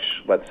smartwatch,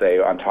 let's say,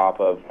 on top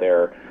of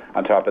their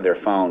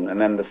phone. And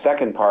then the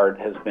second part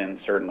has been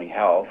certainly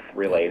health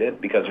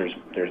related, because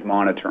there's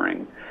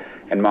monitoring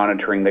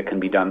that can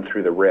be done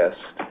through the wrist.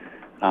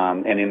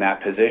 And in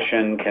that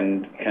position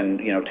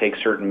can take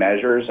certain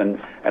measures, and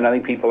I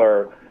think people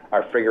are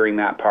figuring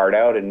that part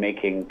out and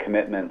making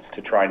commitments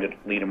to trying to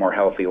lead a more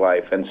healthy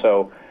life. And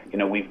so,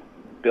 we've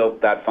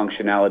built that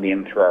functionality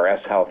in through our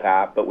S Health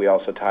app, but we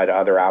also tie to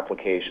other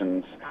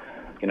applications,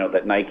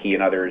 that Nike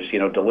and others,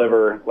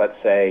 deliver, let's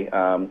say,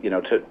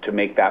 to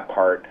make that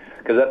part,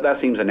 because that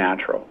seems a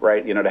natural,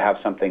 right? To have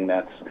something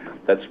that's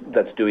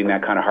doing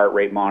that kind of heart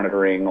rate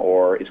monitoring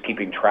or is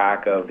keeping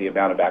track of the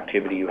amount of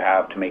activity you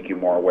have to make you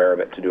more aware of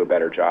it to do a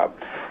better job.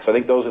 So I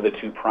think those are the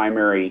two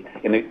primary,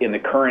 in the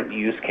current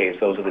use case,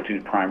 those are the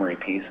two primary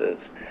pieces.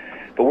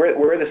 But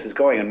where this is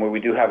going, and where we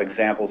do have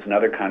examples in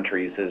other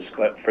countries, is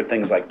for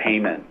things like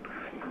payment,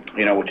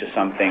 which is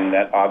something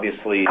that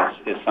obviously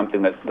is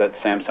something that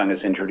Samsung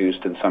has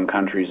introduced in some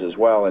countries as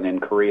well, and in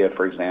Korea,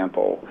 for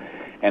example.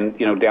 And,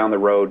 down the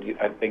road,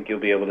 I think you'll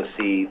be able to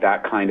see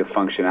that kind of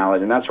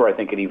functionality. And that's where I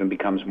think it even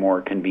becomes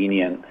more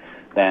convenient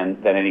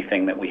than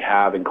anything that we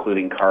have,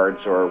 including cards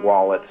or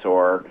wallets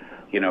or,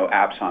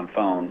 apps on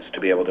phones, to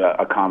be able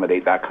to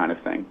accommodate that kind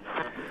of thing.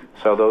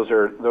 So those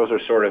are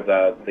sort of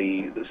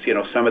the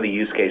some of the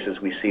use cases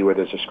we see where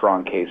there's a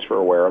strong case for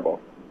a wearable.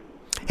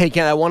 Hey,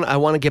 Ken, I want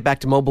to get back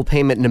to mobile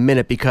payment in a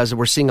minute, because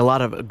we're seeing a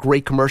lot of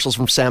great commercials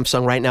from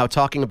Samsung right now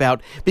talking about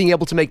being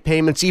able to make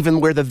payments even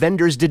where the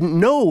vendors didn't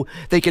know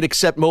they could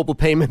accept mobile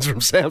payments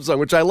from Samsung,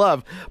 which I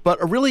love.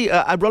 But really,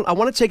 I want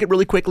to take it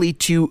really quickly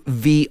to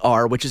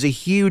VR, which is a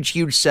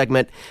huge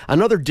segment,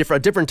 a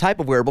different type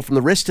of wearable from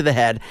the wrist to the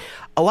head.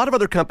 A lot of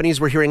other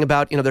companies we're hearing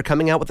about, they're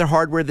coming out with their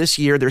hardware this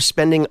year. They're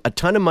spending a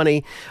ton of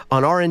money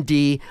on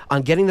R&D,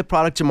 on getting the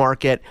product to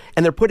market,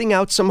 and they're putting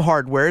out some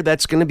hardware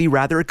that's going to be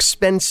rather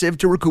expensive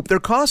to recoup their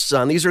costs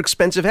on. These are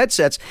expensive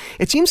headsets.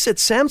 It seems that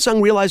Samsung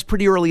realized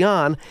pretty early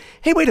on,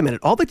 hey, wait a minute,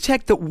 all the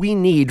tech that we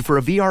need for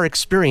a VR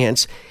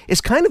experience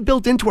is kind of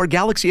built into our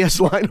Galaxy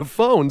S line of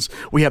phones.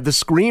 We have the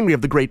screen, we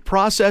have the great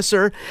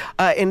processor,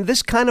 and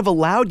this kind of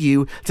allowed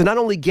you to not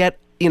only get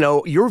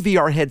your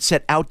VR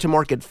headset out to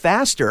market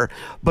faster,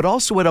 but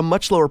also at a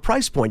much lower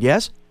price point,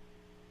 yes?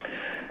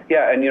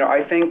 Yeah, and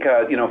I think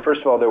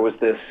first of all, there was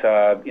this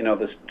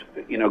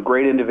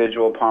great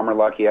individual, Palmer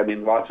Luckey. I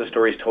mean, lots of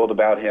stories told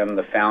about him,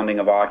 the founding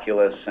of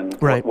Oculus, and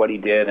what he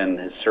did, and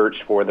his search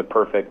for the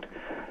perfect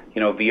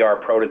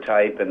VR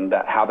prototype, and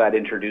how that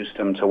introduced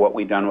him to what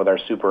we've done with our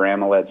Super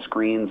AMOLED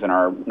screens and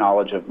our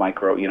knowledge of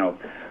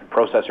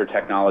processor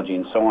technology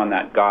and so on,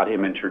 that got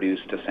him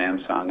introduced to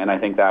Samsung. And I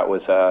think that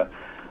was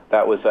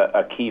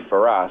a key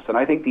for us. And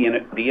I think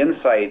the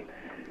insight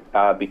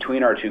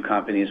between our two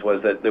companies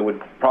was that there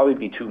would probably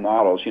be two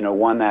models.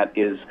 One that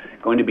is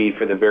going to be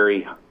for the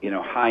very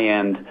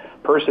high-end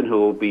person who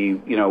will be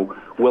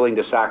willing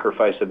to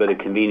sacrifice a bit of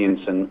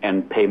convenience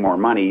and pay more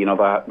money.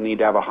 They need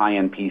to have a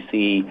high-end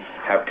PC,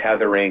 have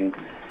tethering,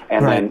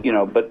 and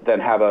then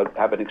have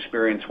an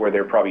experience where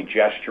they're probably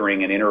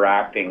gesturing and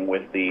interacting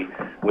with the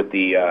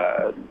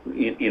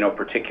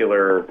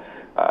particular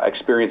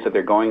experience that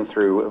they're going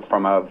through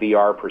from a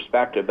VR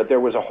perspective. But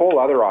there was a whole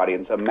other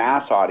audience, a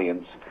mass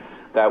audience,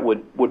 that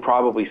would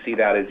probably see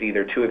that as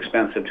either too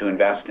expensive to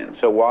invest in.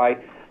 So why,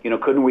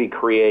 couldn't we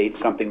create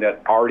something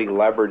that already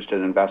leveraged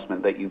an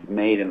investment that you've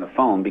made in the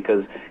phone?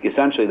 Because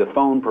essentially the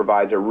phone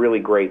provides a really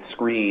great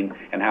screen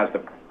and has the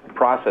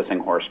processing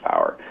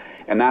horsepower.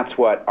 And that's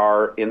what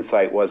our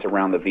insight was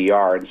around the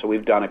VR. And so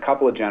we've done a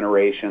couple of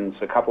generations,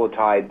 a couple of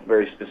tied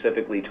very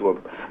specifically to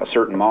a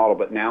certain model,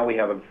 but now we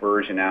have a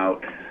version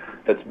out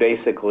that's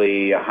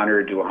basically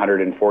 $100 to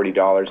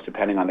 $140,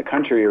 depending on the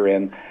country you're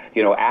in,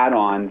 add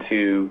on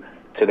to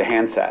the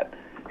handset.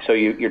 So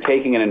you're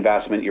taking an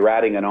investment, you're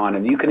adding it on,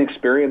 and you can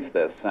experience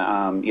this,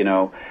 and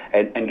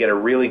get a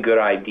really good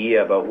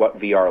idea about what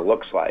VR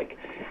looks like.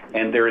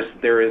 And there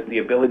is the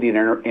ability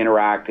to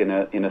interact in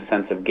a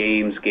sense of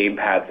games, game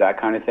pads, that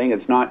kind of thing.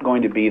 It's not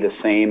going to be the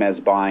same as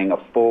buying a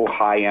full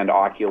high-end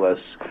Oculus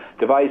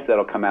device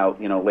that'll come out,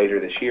 later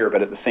this year.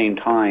 But at the same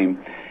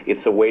time,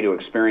 it's a way to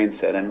experience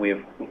it, and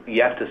we've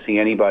yet to see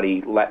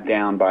anybody let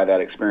down by that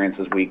experience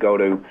as we go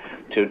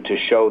to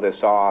show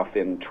this off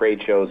in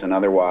trade shows and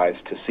otherwise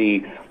to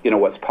see,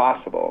 what's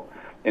possible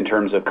in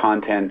terms of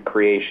content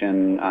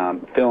creation,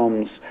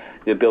 films,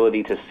 the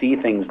ability to see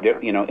things,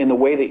 in the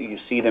way that you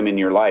see them in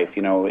your life,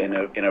 in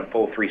a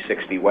full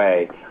 360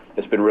 way.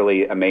 It's been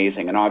really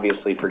amazing. And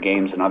obviously for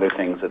games and other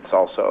things, it's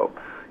also,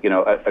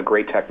 a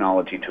great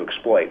technology to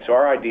exploit. So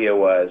our idea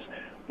was,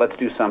 let's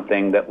do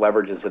something that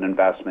leverages an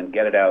investment,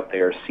 get it out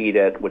there, seed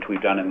it, which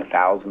we've done in the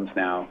thousands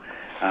now,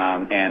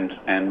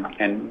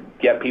 and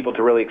get people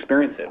to really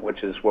experience it,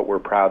 which is what we're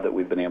proud that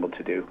we've been able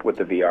to do with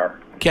the VR.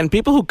 Ken,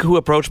 people who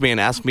approach me and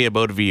ask me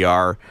about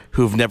VR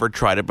who've never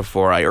tried it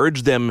before, I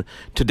urge them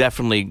to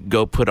definitely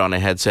go put on a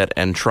headset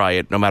and try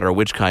it, no matter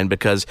which kind,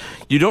 because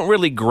you don't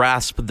really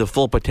grasp the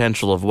full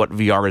potential of what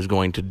VR is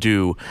going to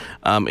do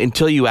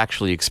until you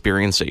actually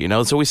experience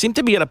it, So we seem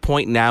to be at a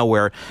point now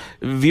where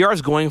VR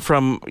is going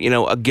from,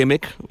 a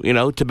gimmick,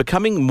 to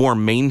becoming more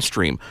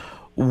mainstream.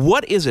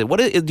 What is it?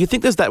 Do you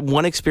think there's that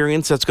one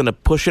experience that's going to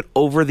push it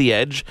over the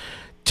edge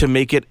to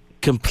make it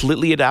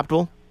completely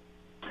adaptable?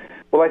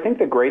 Well, I think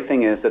the great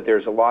thing is that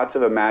there's lots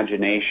of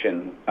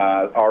imagination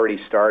already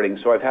starting.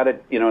 So I've had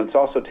it, it's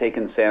also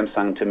taken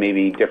Samsung to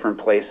maybe different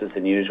places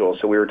than usual.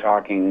 So we were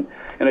talking,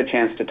 and a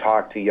chance to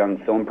talk to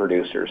young film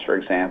producers, for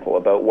example,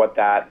 about what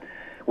that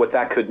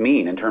could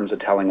mean in terms of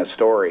telling a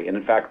story. And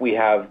in fact, we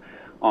have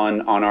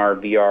on our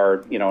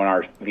VR, in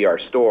our VR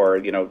store,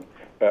 the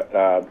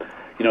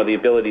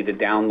ability to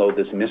download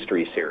this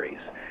mystery series.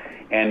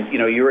 And,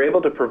 you're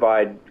able to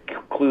provide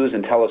clues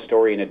and tell a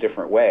story in a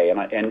different way.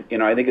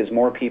 And I think as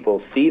more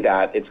people see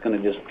that, it's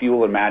going to just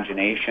fuel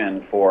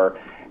imagination for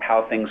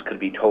how things could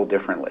be told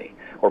differently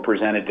or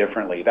presented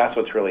differently. That's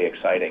what's really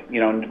exciting.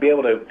 And to be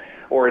able to,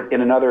 or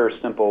in another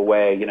simple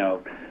way,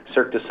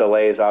 Cirque du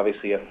Soleil is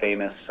obviously a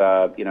famous,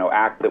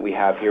 act that we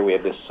have here. We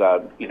have this,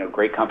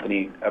 great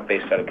company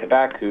based out of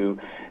Quebec who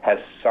has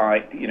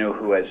signed,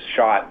 who has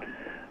shot,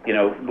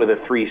 with a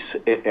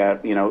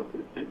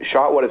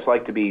shot what it's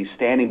like to be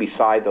standing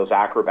beside those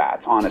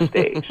acrobats on a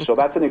stage. So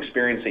that's an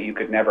experience that you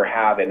could never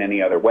have in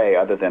any other way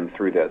other than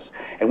through this.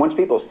 And once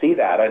people see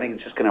that, I think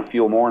it's just going to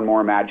fuel more and more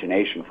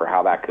imagination for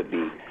how that could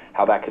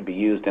be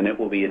used, and it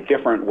will be a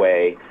different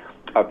way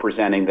of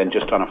presenting than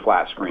just on a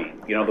flat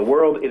screen. The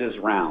world, it is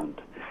round.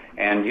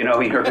 And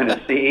you're going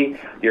to see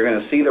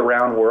the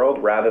round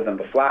world rather than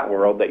the flat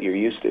world that you're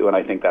used to, and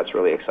I think that's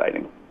really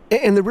exciting.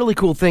 And the really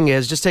cool thing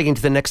is, just taking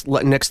to the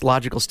next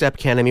logical step,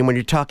 Ken, I mean, when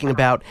you're talking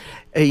about,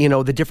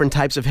 the different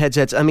types of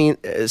headsets, I mean,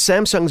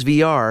 Samsung's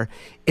VR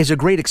is a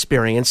great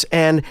experience.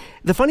 And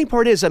the funny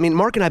part is, I mean,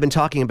 Mark and I have been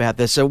talking about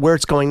this, where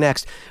it's going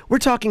next. We're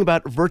talking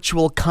about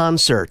virtual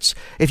concerts.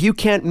 If you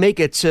can't make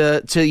it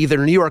to either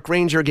New York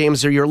Ranger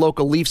games or your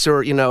local Leafs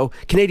or,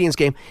 Canadians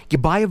game, you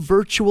buy a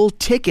virtual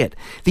ticket.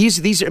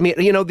 These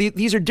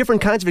are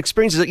different kinds of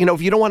experiences.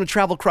 If you don't want to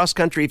travel cross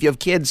country, if you have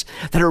kids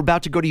that are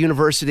about to go to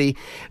university,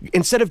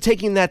 instead of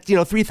taking that,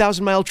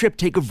 3,000-mile trip,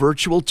 take a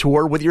virtual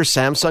tour with your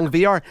Samsung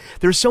VR.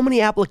 There's so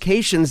many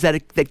applications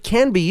that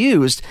can be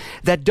used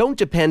that don't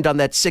depend on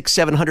that $600,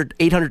 $700,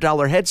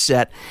 $800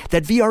 headset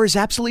that VR is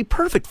absolutely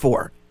perfect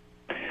for.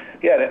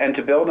 Yeah, and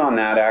to build on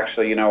that,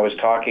 actually, I was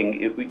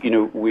talking,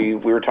 we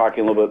were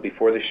talking a little bit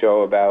before the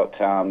show about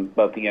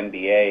the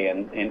NBA,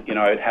 and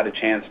I had a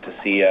chance to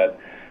see a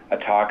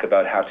talk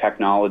about how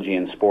technology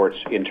and sports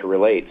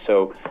interrelate.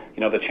 So,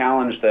 the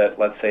challenge that,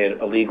 let's say,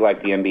 a league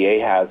like the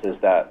NBA has is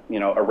that,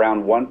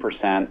 around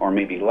 1% or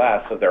maybe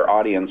less of their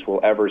audience will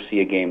ever see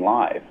a game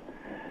live.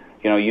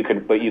 You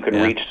can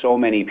reach so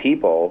many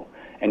people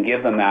and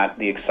give them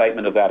the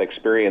excitement of that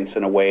experience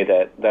in a way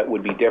that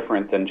would be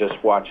different than just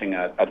watching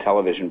a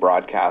television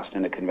broadcast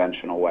in a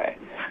conventional way.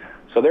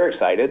 So they're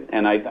excited,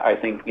 and I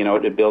think,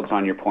 it builds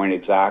on your point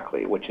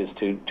exactly, which is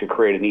to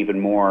create an even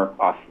more,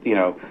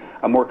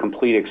 a more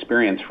complete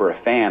experience for a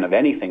fan of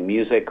anything,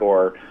 music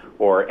or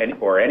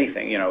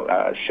anything,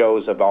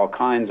 shows of all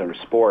kinds or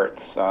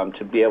sports,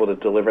 to be able to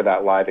deliver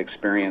that live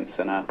experience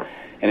in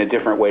a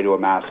different way to a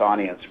mass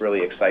audience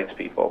really excites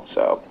people.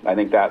 So I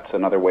think that's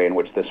another way in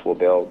which this will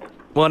build.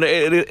 Well,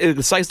 it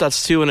excites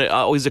us too, and it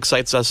always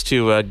excites us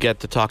to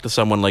get to talk to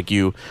someone like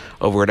you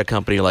over at a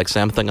company like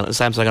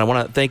Samsung. And I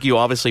want to thank you,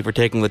 obviously, for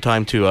taking the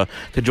time to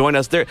join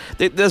us.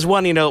 There's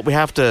one, we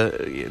have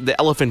to. The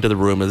elephant in the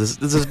room is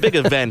this big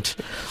event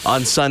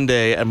on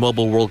Sunday at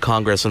Mobile World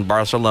Congress in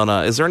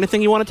Barcelona. Is there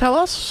anything you want to tell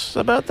us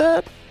about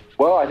that?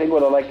 Well, I think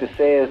what I'd like to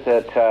say is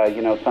that,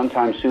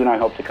 sometime soon I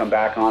hope to come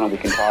back on and we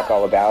can talk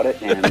all about it.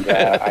 And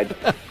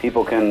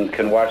people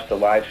can watch the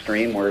live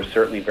stream. We're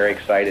certainly very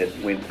excited.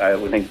 We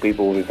think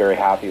people will be very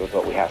happy with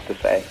what we have to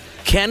say.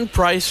 Ken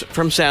Price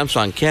from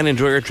Samsung. Ken,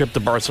 enjoy your trip to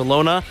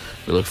Barcelona.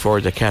 We look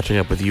forward to catching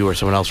up with you or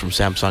someone else from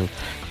Samsung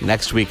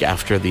next week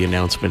after the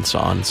announcements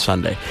on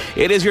Sunday.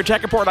 It is your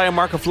Tech Report. I am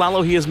Mark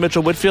Aflalo. He is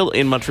Mitchell Whitfield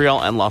in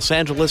Montreal and Los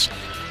Angeles.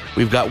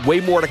 We've got way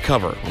more to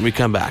cover when we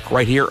come back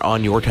right here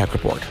on Your Tech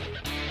Report.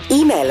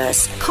 Email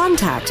us,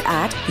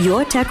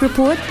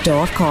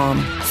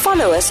 contact@yourtechreport.com.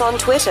 Follow us on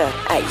Twitter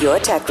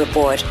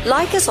 @YourTechReport.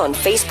 Like us on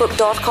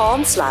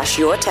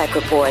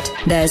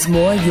Facebook.com/YourTechReport. There's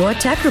more Your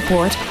Tech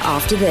Report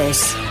after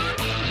this.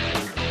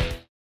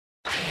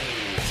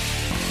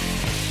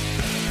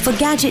 For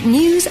gadget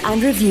news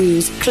and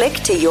reviews, click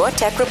to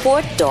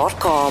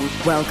YourTechReport.com.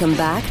 Welcome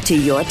back to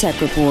Your Tech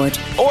Report.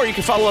 Or you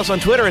can follow us on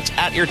Twitter. It's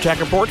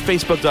 @YourTechReport,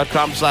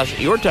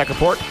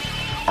 Facebook.com/YourTechReport.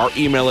 Our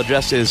email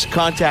address is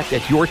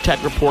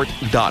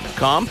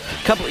contact@yourtechreport.com. A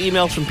couple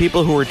emails from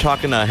people who are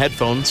talking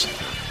headphones.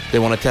 They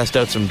want to test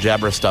out some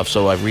Jabra stuff,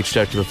 so I've reached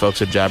out to the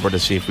folks at Jabra to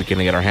see if we can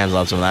get our hands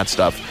on some of that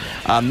stuff.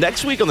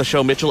 Next week on the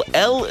show, Mitchell,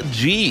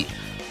 LG.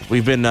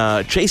 We've been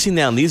chasing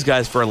down these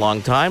guys for a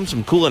long time.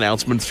 Some cool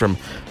announcements from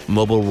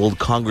Mobile World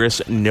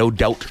Congress, no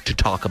doubt, to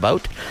talk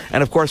about.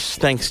 And, of course,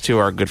 thanks to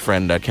our good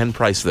friend Ken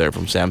Price there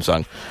from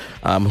Samsung,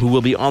 who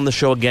will be on the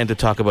show again to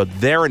talk about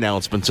their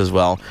announcements as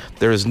well.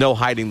 There is no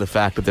hiding the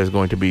fact that there's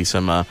going to be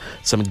some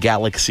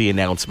Galaxy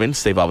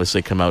announcements. They've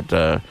obviously come out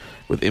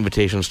with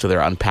invitations to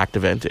their Unpacked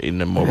event in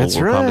the Mobile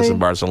World Congress in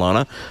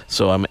Barcelona.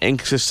 So I'm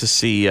anxious to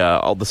see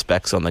all the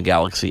specs on the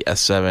Galaxy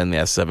S7, the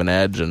S7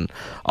 Edge, and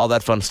all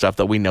that fun stuff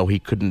that we know he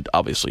couldn't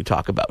obviously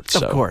talk about.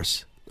 So. Of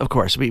course. Of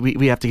course,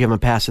 we have to give him a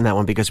pass on that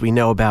one because we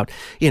know about,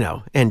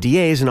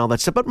 NDAs and all that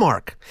stuff. But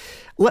Mark,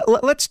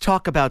 let's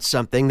talk about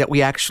something that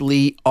we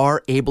actually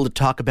are able to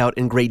talk about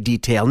in great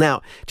detail.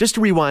 Now, just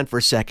to rewind for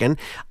a second,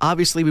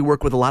 obviously we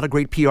work with a lot of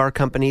great PR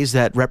companies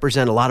that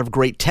represent a lot of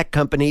great tech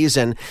companies,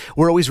 and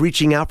we're always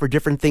reaching out for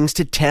different things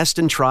to test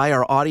and try.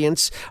 Our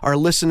audience, our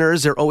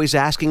listeners, they're always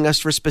asking us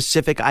for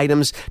specific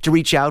items to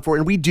reach out for,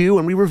 and we do,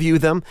 and we review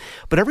them.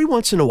 But every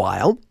once in a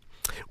while,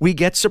 we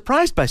get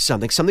surprised by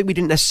something we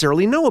didn't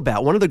necessarily know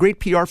about. One of the great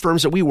PR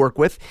firms that we work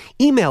with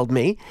emailed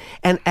me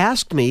and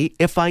asked me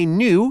if I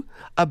knew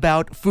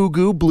about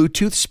Fugu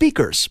Bluetooth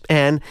speakers.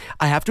 And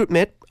I have to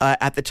admit,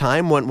 at the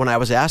time when I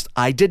was asked,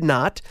 I did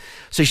not.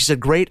 So she said,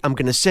 great, I'm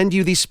going to send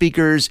you these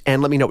speakers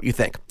and let me know what you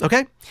think.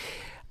 Okay?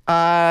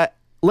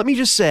 Let me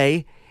just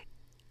say,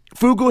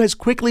 Fugu has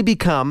quickly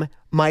become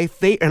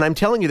and I'm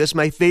telling you this,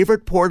 my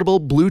favorite portable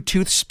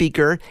Bluetooth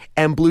speaker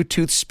and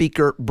Bluetooth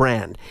speaker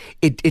brand.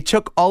 It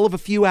took all of a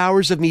few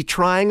hours of me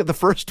trying the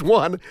first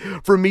one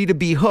for me to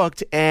be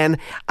hooked, and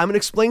I'm going to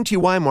explain to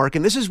you why, Mark,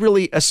 and this is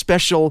really a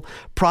special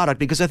product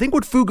because I think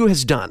what Fugu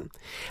has done,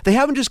 they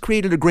haven't just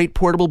created a great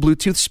portable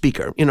Bluetooth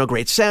speaker,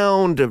 great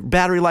sound,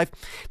 battery life.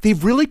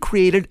 They've really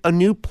created a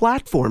new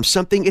platform, it's a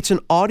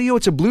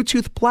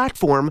Bluetooth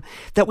platform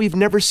that we've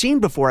never seen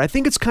before. I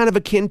think it's kind of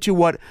akin to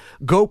what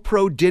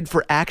GoPro did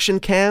for action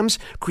cams,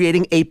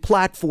 creating a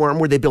platform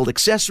where they build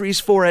accessories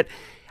for it.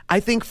 I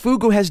think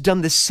Fugu has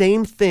done the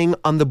same thing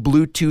on the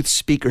Bluetooth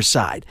speaker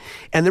side.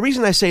 And the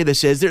reason I say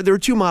this is there are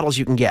two models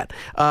you can get.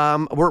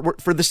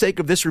 For the sake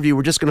of this review,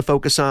 we're just going to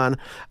focus on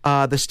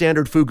the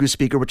standard Fugu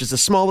speaker, which is the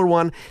smaller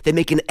one. They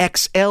make an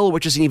XL,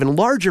 which is an even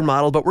larger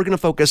model, but we're going to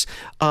focus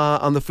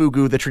on the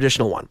Fugu, the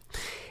traditional one.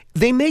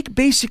 They make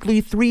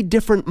basically three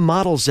different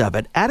models of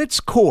it. At its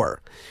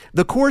core,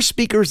 the core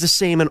speaker is the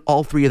same in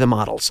all three of the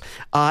models,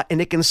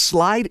 and it can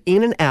slide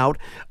in and out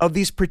of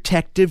these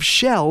protective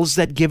shells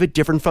that give it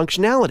different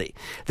functionality.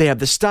 They have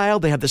the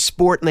style, they have the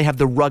sport, and they have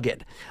the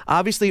rugged.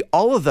 Obviously,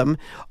 all of them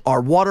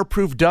are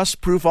waterproof,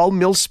 dustproof, all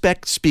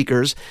mil-spec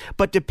speakers,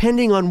 but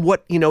depending on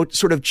what,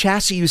 sort of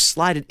chassis you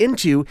slide it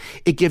into,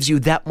 it gives you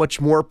that much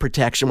more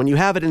protection. When you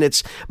have it in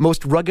its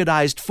most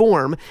ruggedized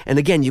form, and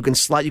again, you can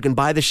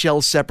buy the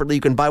shells separately,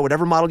 you can buy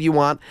whatever model you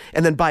want,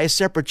 and then buy a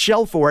separate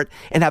shell for it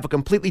and have a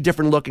completely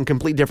different look and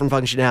complete different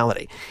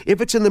functionality. If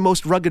it's in the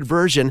most rugged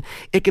version,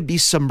 it could be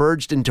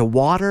submerged into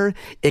water.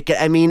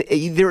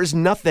 There is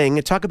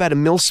nothing. Talk about a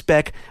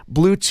mil-spec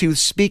Bluetooth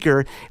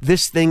speaker.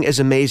 This thing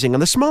is amazing. On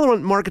the smaller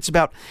one, Mark, it's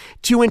about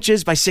 2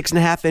 inches by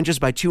 6.5 inches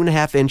by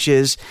 2.5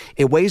 inches.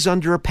 It weighs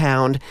under a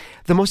pound.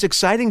 The most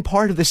exciting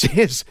part of this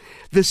is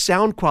the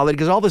sound quality,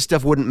 because all this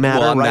stuff wouldn't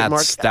matter, right,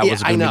 Mark? That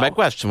was going to be my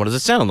question. What does it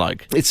sound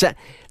like?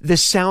 The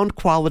sound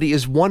quality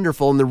is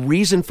wonderful, and the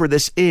reason for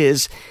this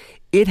is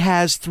it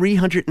has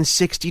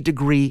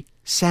 360-degree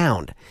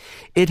sound.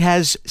 It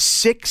has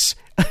 6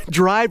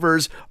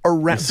 drivers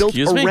built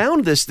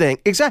around this thing.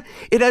 Exactly.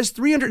 It has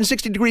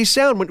 360-degree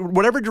sound.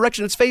 Whatever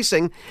direction it's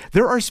facing,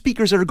 there are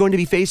speakers that are going to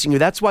be facing you.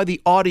 That's why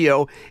the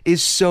audio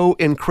is so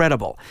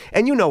incredible.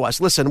 And you know us.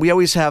 Listen, we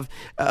always have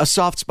a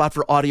soft spot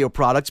for audio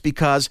products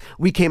because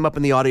we came up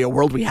in the audio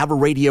world. We have a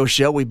radio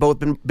show. We've both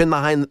been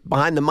behind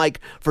the mic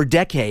for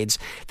decades.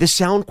 The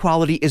sound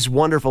quality is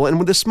wonderful. And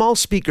with a small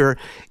speaker,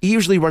 you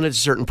usually run into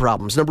certain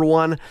problems. Number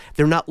one,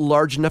 they're not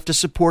large enough to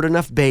support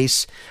enough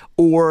bass,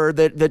 or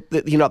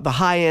the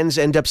high ends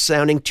end up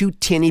sounding too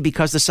tinny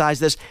because the size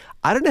of this.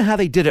 I don't know how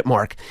they did it,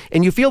 Mark.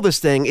 And you feel this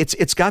thing,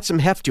 it's got some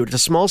heft to it. It's a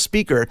small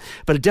speaker,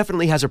 but it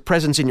definitely has a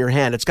presence in your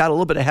hand. It's got a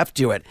little bit of heft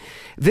to it.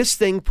 This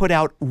thing put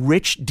out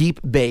rich, deep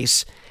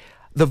bass.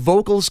 The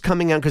vocals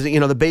coming out, because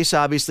the bass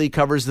obviously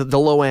covers the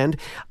low end,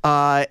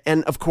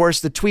 and of course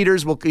the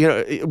tweeters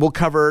will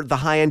cover the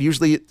high end,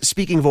 usually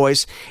speaking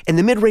voice, and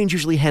the mid range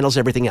usually handles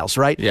everything else,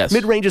 right? Yes.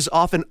 Mid range is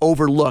often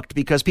overlooked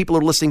because people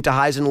are listening to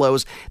highs and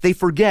lows. They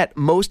forget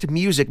most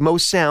music,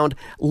 most sound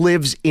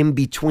lives in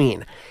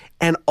between.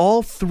 And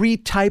all three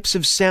types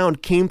of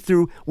sound came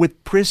through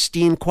with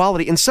pristine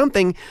quality, and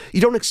something you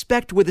don't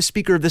expect with a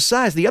speaker of this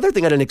size. The other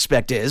thing I didn't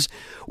expect is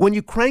when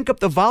you crank up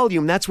the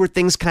volume, that's where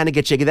things kind of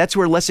get shaky. That's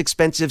where less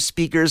expensive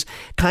speakers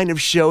kind of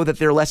show that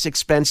they're less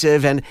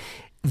expensive. And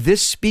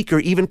this speaker,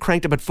 even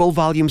cranked up at full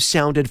volume,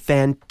 sounded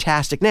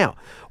fantastic. Now,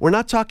 we're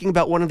not talking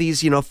about one of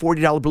these,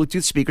 $40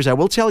 Bluetooth speakers. I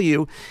will tell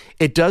you,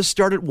 it does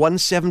start at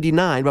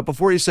 $179. But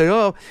before you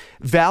say,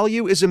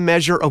 value is a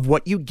measure of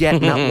what you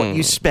get, not what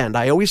you spend.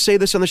 I always say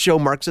this on the show.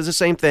 Mark says the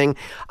same thing.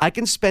 I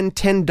can spend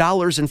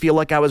 $10 and feel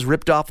like I was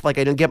ripped off, like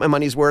I didn't get my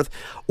money's worth,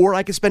 or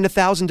I can spend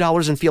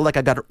 $1,000 and feel like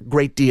I got a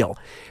great deal.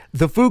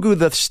 The Fugu,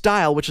 the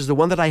style, which is the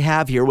one that I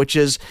have here, which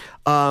is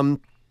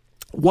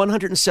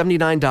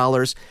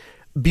 $179.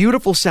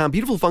 Beautiful sound,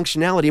 beautiful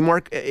functionality.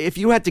 Mark, if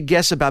you had to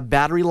guess about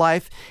battery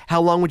life,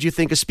 how long would you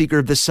think a speaker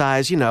of this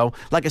size,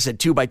 like I said,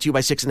 2 by 2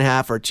 by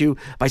 6.5 or 2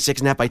 by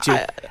 6.5 by 2?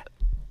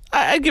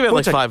 I'd give it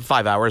like 5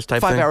 hours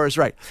type thing. 5 hours,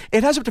 right.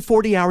 It has up to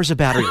 40 hours of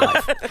battery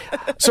life.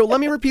 So let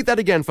me repeat that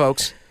again,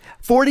 folks.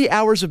 40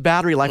 hours of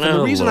battery life. And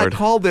the reason Lord. I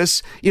call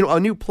this, a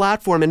new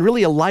platform and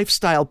really a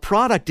lifestyle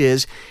product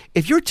is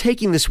if you're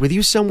taking this with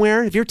you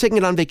somewhere, if you're taking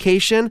it on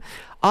vacation,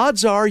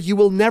 odds are you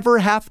will never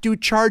have to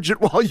charge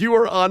it while you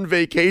are on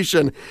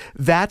vacation.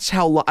 That's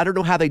how long. I don't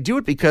know how they do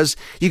it because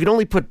you can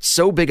only put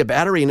so big a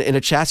battery in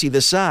a chassis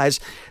this size.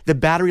 The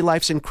battery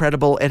life's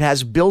incredible. It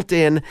has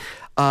built-in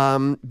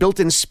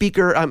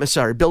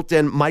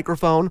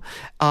microphone.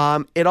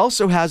 It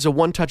also has a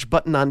one-touch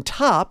button on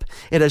top.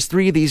 It has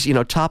 3 of these,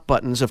 top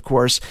buttons, of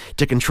course,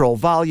 to control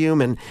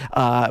volume and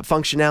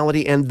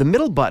functionality. And the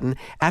middle button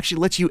actually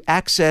lets you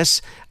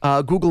access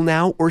Google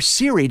Now or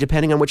Siri,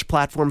 depending on which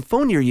platform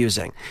phone you're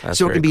using. That's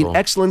so it can be cool. an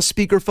excellent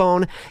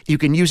speakerphone. You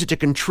can use it to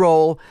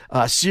control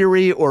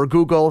Siri or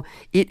Google.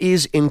 It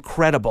is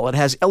incredible. It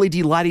has LED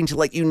lighting to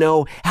let you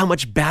know how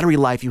much battery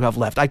life you have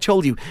left. I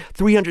told you,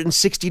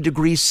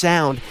 360-degree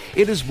sound.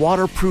 It is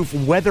waterproof,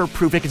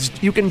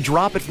 weatherproof. You can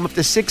drop it from up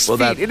to 6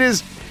 feet.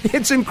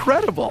 It's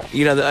incredible.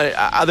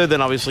 Other than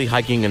obviously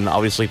hiking and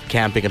obviously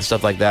camping and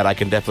stuff like that, I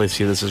can definitely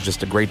see this as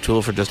just a great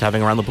tool for just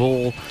having around the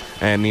pool.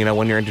 And,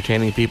 when you're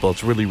entertaining people,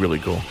 it's really, really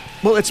cool.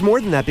 Well, it's more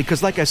than that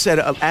because, like I said,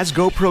 as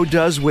GoPro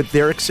does with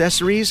their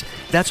accessories,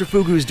 that's what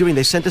Fugu is doing.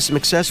 They sent us some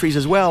accessories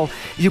as well.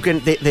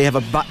 They have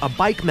a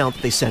bike mount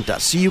that they sent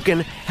us, so you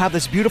can have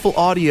this beautiful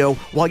audio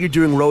while you're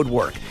doing road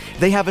work.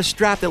 They have a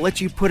strap that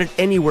lets you put it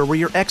anywhere where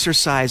you're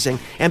exercising,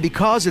 and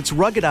because it's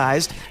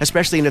ruggedized,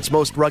 especially in its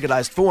most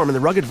ruggedized form, in the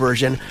rugged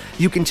version,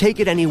 you can take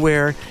it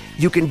anywhere.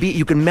 You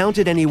can mount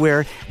it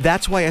anywhere.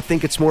 That's why I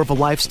think it's more of a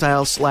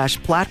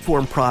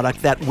lifestyle/platform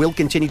product that will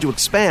continue to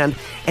expand.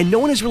 And no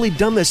one has really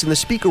done this in the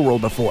speaker world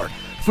before.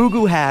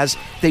 Fugu has.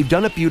 They've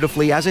done it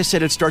beautifully. As I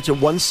said, it starts at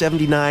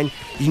 $179.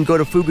 You can go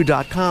to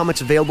fugu.com. It's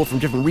available from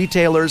different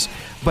retailers,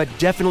 but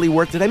definitely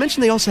worth it. Did I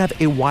mention they also have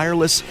a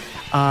wireless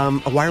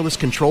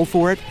control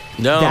for it?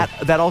 No.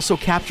 That also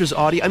captures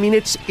audio. I mean,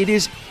 it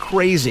is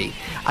crazy.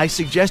 I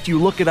suggest you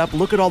look it up.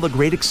 Look at all the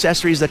great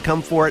accessories that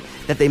come for it,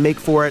 that they make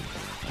for it.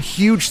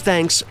 Huge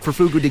thanks for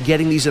Fugu to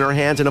getting these in our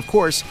hands. And of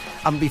course,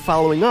 I'm going to be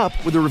following up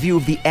with a review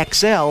of the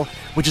XL,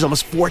 which is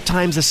almost 4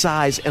 times the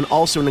size and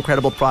also an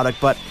incredible product.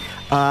 But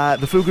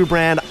the Fugu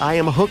brand, I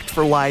am hooked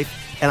for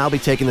life, and I'll be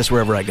taking this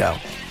wherever I go.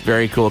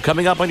 Very cool.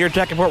 Coming up on your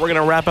Tech Report, we're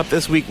going to wrap up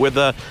this week with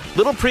a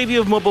little preview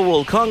of Mobile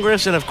World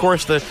Congress, and of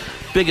course the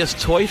biggest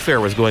toy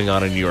fair was going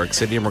on in New York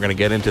City, and we're going to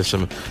get into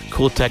some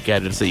cool tech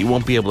gadgets that you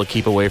won't be able to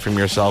keep away from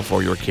yourself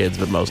or your kids,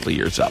 but mostly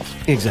yourself.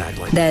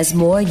 Exactly. There's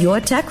more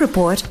Your Tech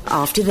Report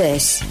after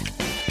this.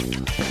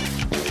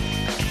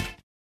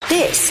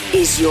 This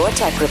is Your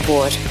Tech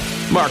Report.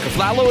 Mark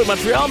Aflalo in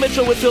Montreal,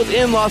 Mitchell Whitfield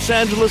in Los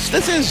Angeles.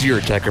 This is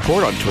Your Tech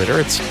Report on Twitter.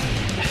 It's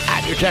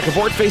at Your Tech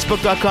Report,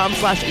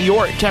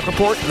 Facebook.com/Your Tech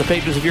Report, and the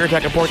pages of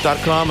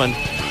YourTechReport.com. And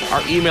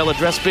our email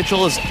address,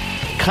 Mitchell, is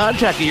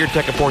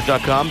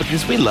contact@YourTechReport.com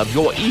because we love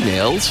your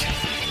emails.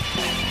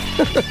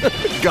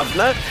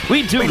 Governor.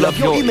 We love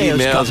your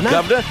emails,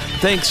 Governor.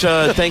 Thanks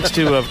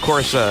to, of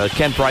course,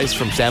 Ken Price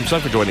from Samsung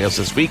for joining us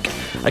this week.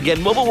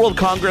 Again, Mobile World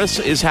Congress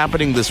is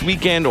happening this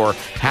weekend, or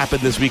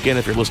happened this weekend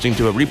if you're listening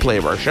to a replay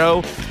of our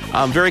show.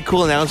 Very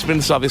cool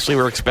announcements. Obviously,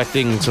 we're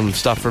expecting some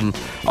stuff from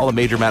all the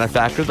major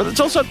manufacturers, but it's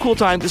also a cool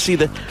time to see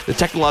the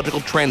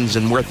technological trends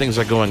and where things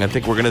are going. I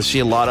think we're going to see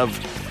a lot of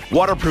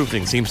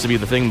waterproofing. Seems to be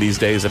the thing these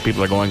days that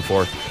people are going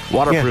for.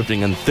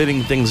 Waterproofing and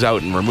thinning things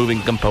out and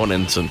removing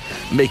components and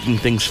making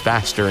things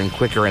faster and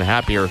quicker and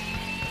happier.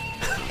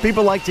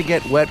 People like to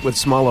get wet with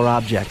smaller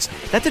objects.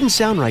 That didn't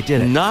sound right,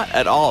 did it? Not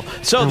at all.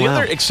 So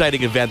other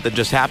exciting event that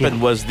just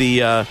happened was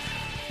the,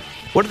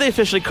 what do they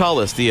officially call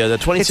this? The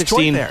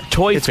 2016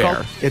 Toy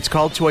Fair. It's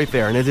called Toy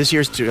Fair. And this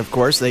year's, of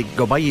course, they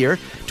go by year.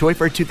 Toy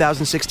Fair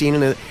 2016.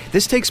 And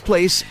this takes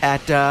place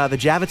at the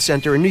Javits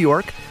Center in New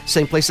York,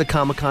 same place that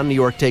Comic-Con New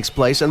York takes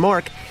place. And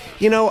Mark,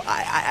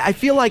 I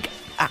feel like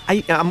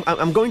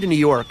I'm going to New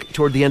York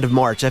toward the end of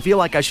March. I feel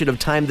like I should have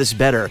timed this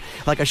better.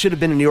 Like I should have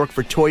been in New York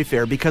for Toy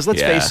Fair because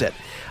let's face it,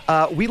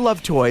 we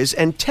love toys,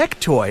 and tech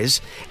toys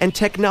and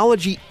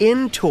technology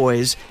in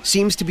toys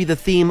seems to be the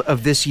theme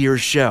of this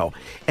year's show.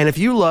 And if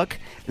you look,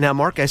 now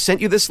Mark, I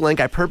sent you this link.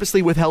 I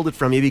purposely withheld it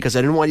from you because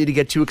I didn't want you to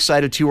get too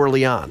excited too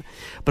early on.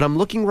 But I'm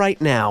looking right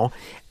now,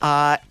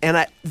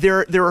 and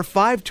there are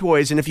 5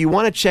 toys, and if you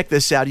want to check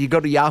this out, you go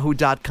to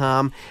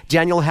yahoo.com.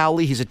 Daniel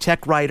Howley, he's a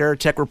tech writer,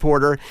 tech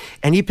reporter,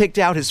 and he picked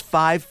out his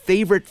 5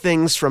 favorite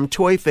things from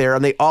Toy Fair,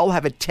 and they all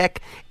have a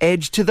tech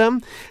edge to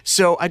them.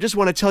 So I just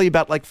want to tell you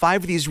about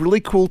 5 of these really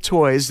cool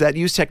toys that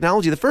use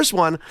technology. The first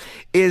one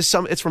is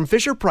it's from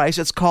Fisher-Price.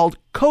 It's called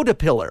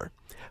Code-A-Pillar.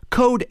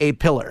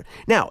 Code-A-Pillar.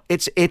 Now,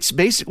 it's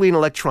basically an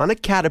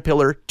electronic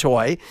caterpillar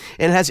toy,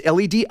 and it has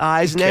LED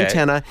eyes and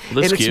antenna.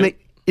 Looks cute.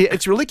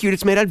 It's really cute.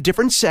 It's made out of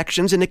different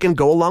sections, and it can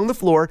go along the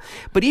floor.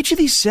 But each of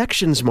these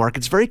sections, Mark,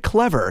 it's very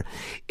clever,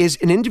 is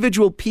an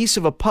individual piece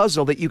of a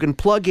puzzle that you can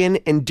plug in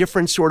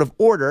different sort of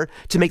order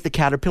to make the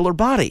caterpillar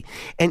body.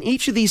 And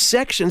each of these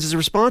sections is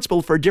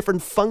responsible for a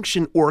different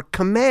function or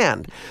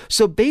command.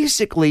 So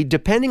basically,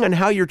 depending on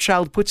how your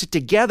child puts it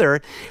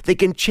together, they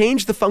can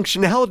change the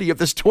functionality of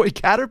this toy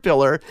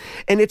caterpillar.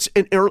 And it's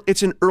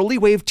an early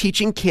way of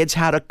teaching kids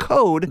how to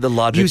code. The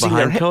logic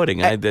behind coding.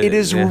 It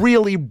is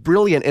really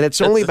brilliant, and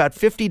it's only about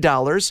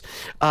 $50.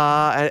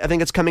 I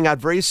think it's coming out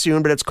very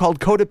soon, but it's called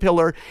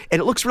Codapillar,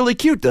 and it looks really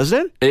cute,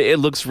 doesn't it? It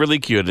looks really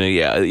cute.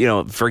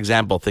 Yeah, for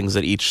example, things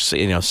that each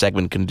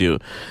segment can do.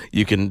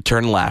 You can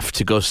turn left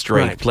to go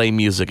straight, play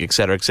music, et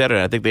cetera, et cetera.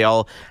 And I think they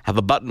all have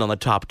a button on the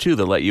top too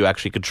that let you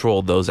actually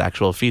control those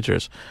actual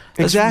features.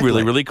 That's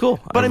really, really cool.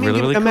 But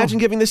really imagine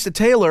giving this to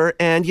Taylor,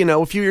 and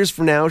a few years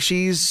from now,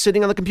 she's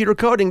sitting on the computer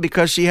coding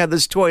because she had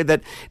this toy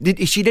that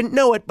she didn't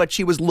know it, but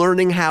she was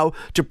learning how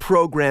to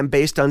program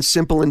based on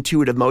simple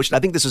intuitive motion. I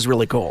think this is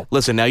really cool.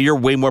 Listen, now you're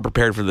way more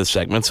prepared for this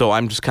segment, so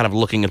I'm just kind of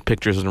looking at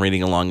pictures and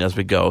reading along as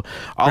we go.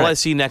 All I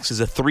see next is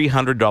a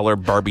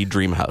 $300 Barbie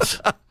dream house.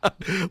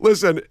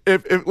 Listen,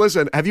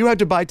 have you had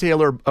to buy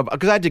Taylor,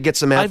 because I had to get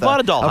Samantha I bought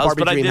a dollhouse,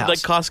 but I did house. like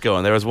Costco,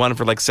 and there was one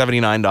for like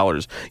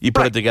 $79. You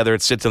put it together,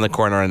 it sits in the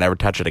corner, and never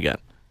touch it again.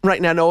 Right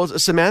now, no,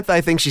 Samantha,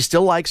 I think she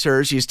still likes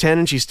hers. She's 10,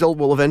 and she still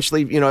will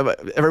eventually,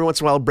 every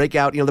once in a while break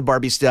out, the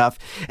Barbie stuff.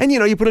 And,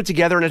 you put it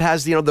together, and it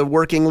has, the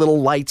working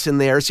little lights in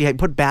there. So you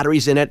put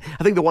batteries in it.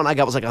 I think the one I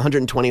got was like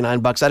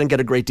 $129. I didn't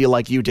get a great deal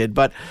like you did.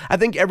 But I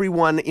think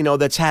everyone,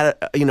 that's had,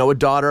 a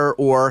daughter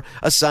or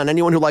a son,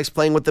 anyone who likes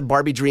playing with the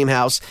Barbie dream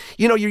house,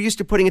 you're used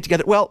to putting it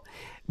together. Well,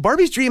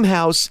 Barbie's dream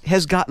house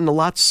has gotten a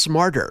lot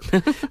smarter.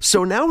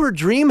 So now her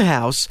dream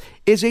house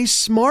is a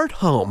smart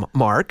home,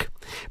 Mark.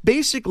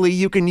 Basically,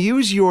 you can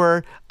use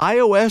your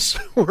iOS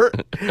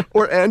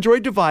or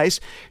Android device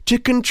to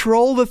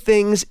control the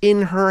things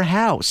in her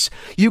house.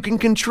 You can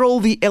control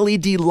the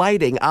LED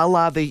lighting, a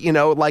la the,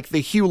 like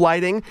the Hue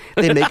lighting.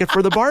 They make it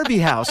for the Barbie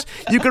house.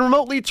 You can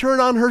remotely turn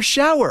on her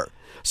shower,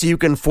 so you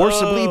can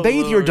forcibly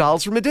bathe your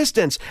dolls from a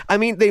distance. I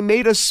mean, they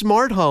made a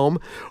smart home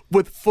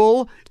with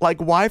full,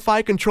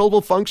 Wi-Fi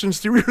controllable functions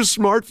through your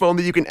smartphone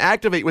that you can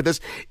activate with this.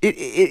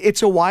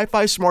 It's a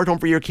Wi-Fi smart home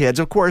for your kids.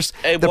 Of course,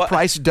 the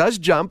price does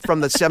jump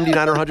from the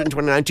 $79 or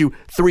 $129 to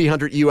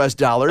 $300 US.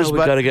 We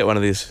got to get one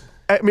of these.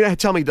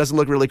 Tell me it doesn't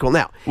look really cool.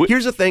 Now,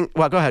 here's the thing.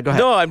 Well, go ahead.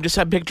 No, I'm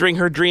picturing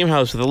her dream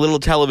house with a little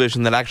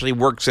television that actually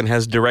works and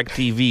has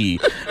DirecTV.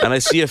 And I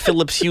see a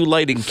Philips Hue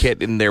lighting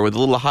kit in there with a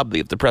little hub that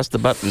you have to press the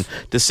button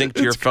to sync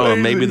to your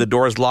phone. Maybe the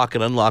doors lock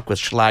and unlock with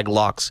Schlage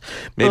locks.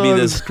 Maybe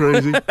this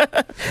crazy.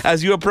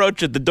 As you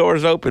approach it, the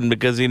doors open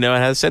because, it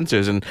has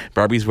sensors, and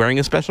Barbie's wearing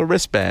a special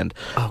wristband.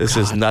 This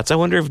is nuts. I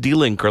wonder if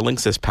D-Link or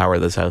Linksys power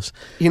this house.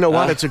 You know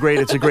what? It's a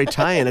great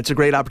tie-in. It's a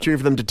great opportunity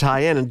for them to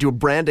tie in and do a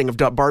branding of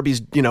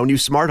Barbie's, new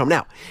smart home.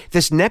 Now,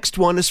 this next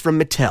one is from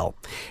Mattel.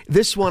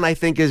 This one, I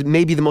think, is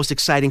maybe the most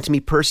exciting to me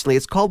personally.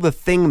 It's called the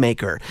Thing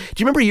Maker. Do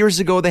you remember years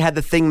ago they had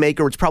the Thing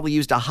Maker, which probably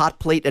used a hot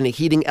plate and a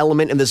heating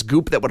element and this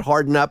goop that would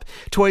harden up?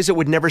 Toys that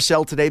would never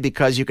sell today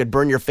because you could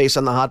burn your face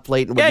on the hot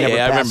plate and would never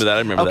pass. I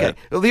remember that.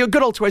 Well, the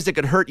good old toys that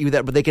could hurt you,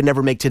 but they could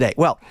never make today.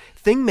 Well,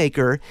 Thing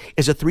Maker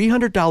is a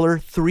 $300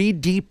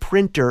 3D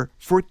printer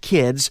for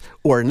kids,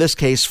 or in this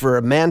case, for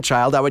a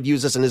man-child. I would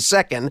use this in a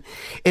second.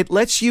 It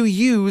lets you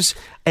use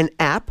an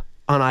app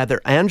on either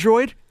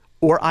Android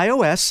or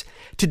iOS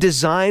to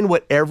design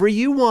whatever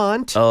you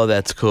want. Oh,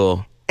 that's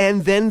cool.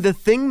 And then the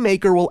Thing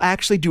Maker will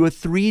actually do a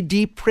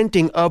 3D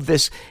printing of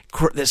this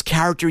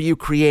character you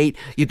create.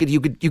 You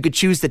could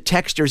choose the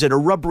textures. Is it a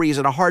rubbery? Is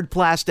it a hard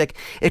plastic?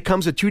 It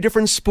comes with two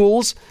different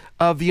spools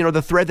of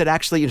the thread that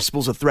actually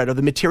spools of thread, or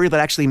the material that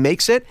actually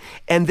makes it.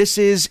 And this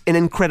is an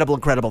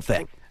incredible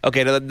thing.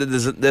 Okay, now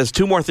there's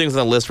two more things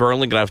on the list. We're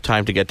only going to have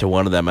time to get to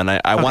one of them, and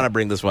I want to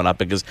bring this one up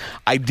because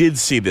I did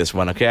see this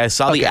one, okay? I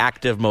saw the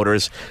Active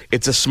Motors.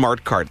 It's a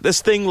smart cart.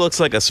 This thing looks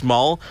like a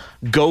small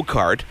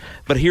go-kart,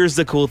 but here's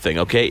the cool thing,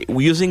 okay?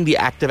 Using the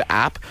Active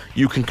app,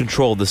 you can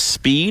control the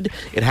speed.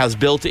 It has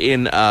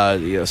built-in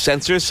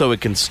sensors, so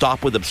it can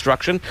stop with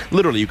obstruction.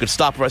 Literally, you could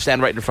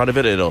stand right in front of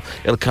it. It'll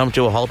come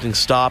to a halting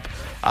stop.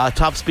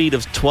 Top speed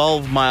of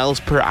 12 miles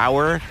per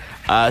hour.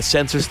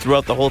 Sensors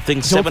throughout the whole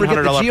thing.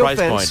 $700 price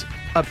point.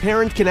 A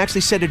parent can actually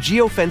set a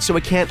geofence so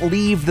it can't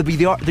leave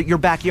your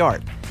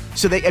backyard.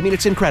 So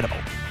it's incredible.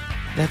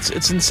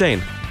 It's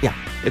insane. Yeah.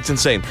 It's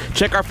insane.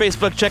 Check our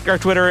Facebook, check our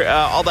Twitter.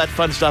 All that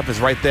fun stuff is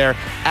right there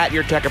at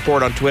Your Tech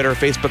Report on Twitter,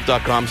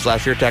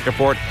 facebook.com/Your Tech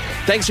Report.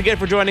 Thanks again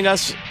for joining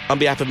us. On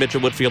behalf of Mitchell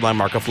Whitfield, I'm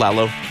Marco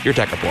Flallow, Your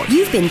Tech Report.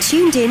 You've been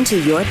tuned in to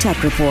Your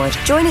Tech Report.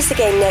 Join us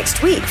again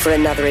next week for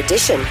another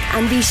edition.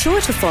 And be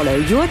sure to follow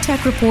Your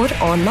Tech Report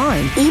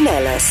online.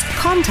 Email us,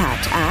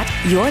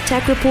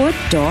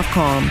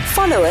 contact@yourtechreport.com.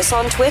 Follow us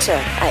on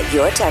Twitter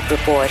 @Your Tech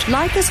Report.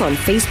 Like us on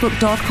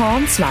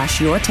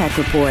facebook.com/Your Tech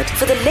Report.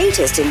 For the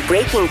latest in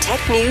breaking tech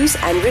news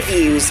and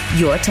reviews,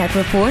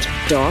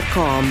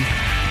 yourtechreport.com.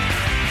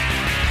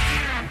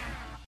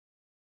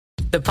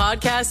 The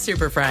Podcast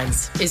Super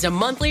Friends is a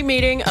monthly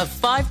meeting of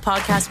 5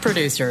 podcast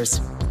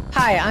producers.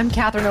 Hi, I'm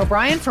Catherine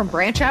O'Brien from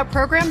Branch Out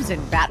Programs in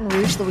Baton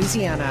Rouge,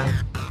 Louisiana.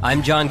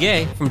 I'm John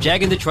Gay from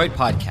Jag and Detroit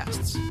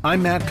Podcasts.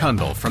 I'm Matt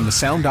Kundle from the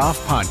Sound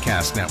Off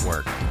Podcast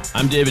Network.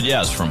 I'm David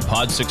Yaz from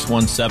Pod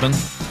 617,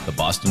 the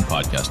Boston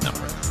Podcast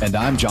Network. And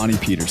I'm Johnny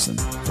Peterson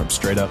from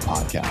Straight Up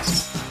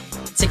Podcasts.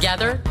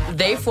 Together,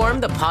 they form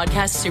the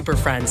Podcast Super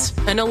Friends,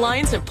 an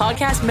alliance of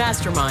podcast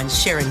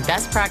masterminds sharing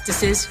best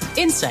practices,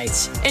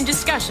 insights, and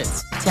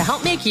discussions to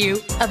help make you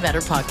a better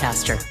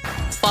podcaster.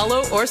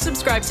 Follow or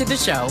subscribe to the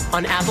show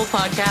on Apple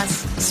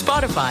Podcasts,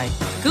 Spotify,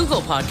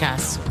 Google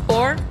Podcasts,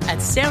 or at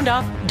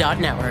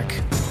soundoff.network.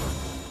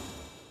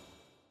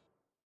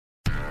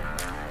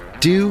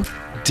 Do,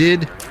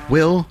 Did,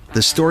 Will,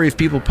 the Story of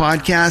People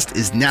podcast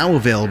is now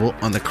available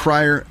on the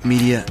Crier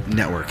Media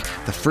Network.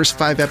 The first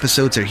 5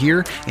 episodes are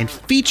here and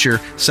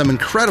feature some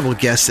incredible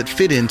guests that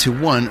fit into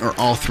one or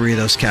all 3 of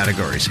those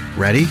categories.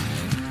 Ready?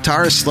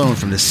 Tara Sloan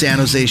from the San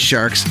Jose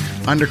Sharks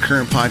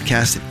Undercurrent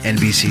podcast at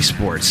NBC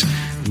Sports.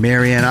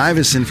 Marianne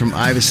Iveson from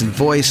Iveson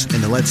Voice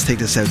and the Let's Take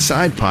This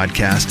Outside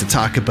podcast to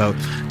talk about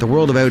the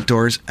world of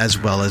outdoors as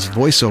well as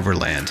voiceover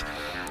land.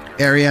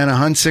 Ariana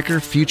Hunsicker,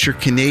 future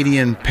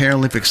Canadian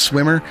Paralympic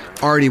swimmer,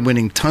 already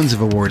winning tons of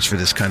awards for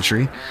this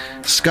country.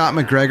 Scott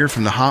McGregor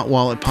from the Hot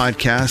Wallet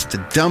podcast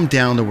to dumb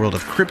down the world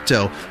of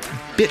crypto,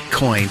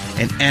 Bitcoin,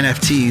 and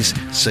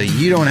NFTs so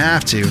you don't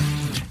have to.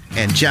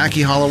 And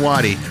Jackie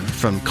Holowati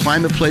from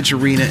Climate Pledge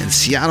Arena in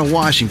Seattle,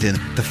 Washington,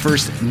 the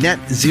first net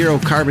zero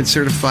carbon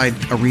certified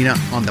arena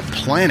on the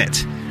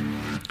planet.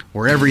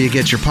 Wherever you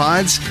get your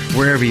pods,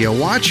 wherever you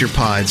watch your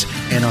pods,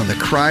 and on the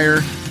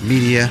Crier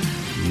Media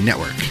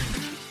Network.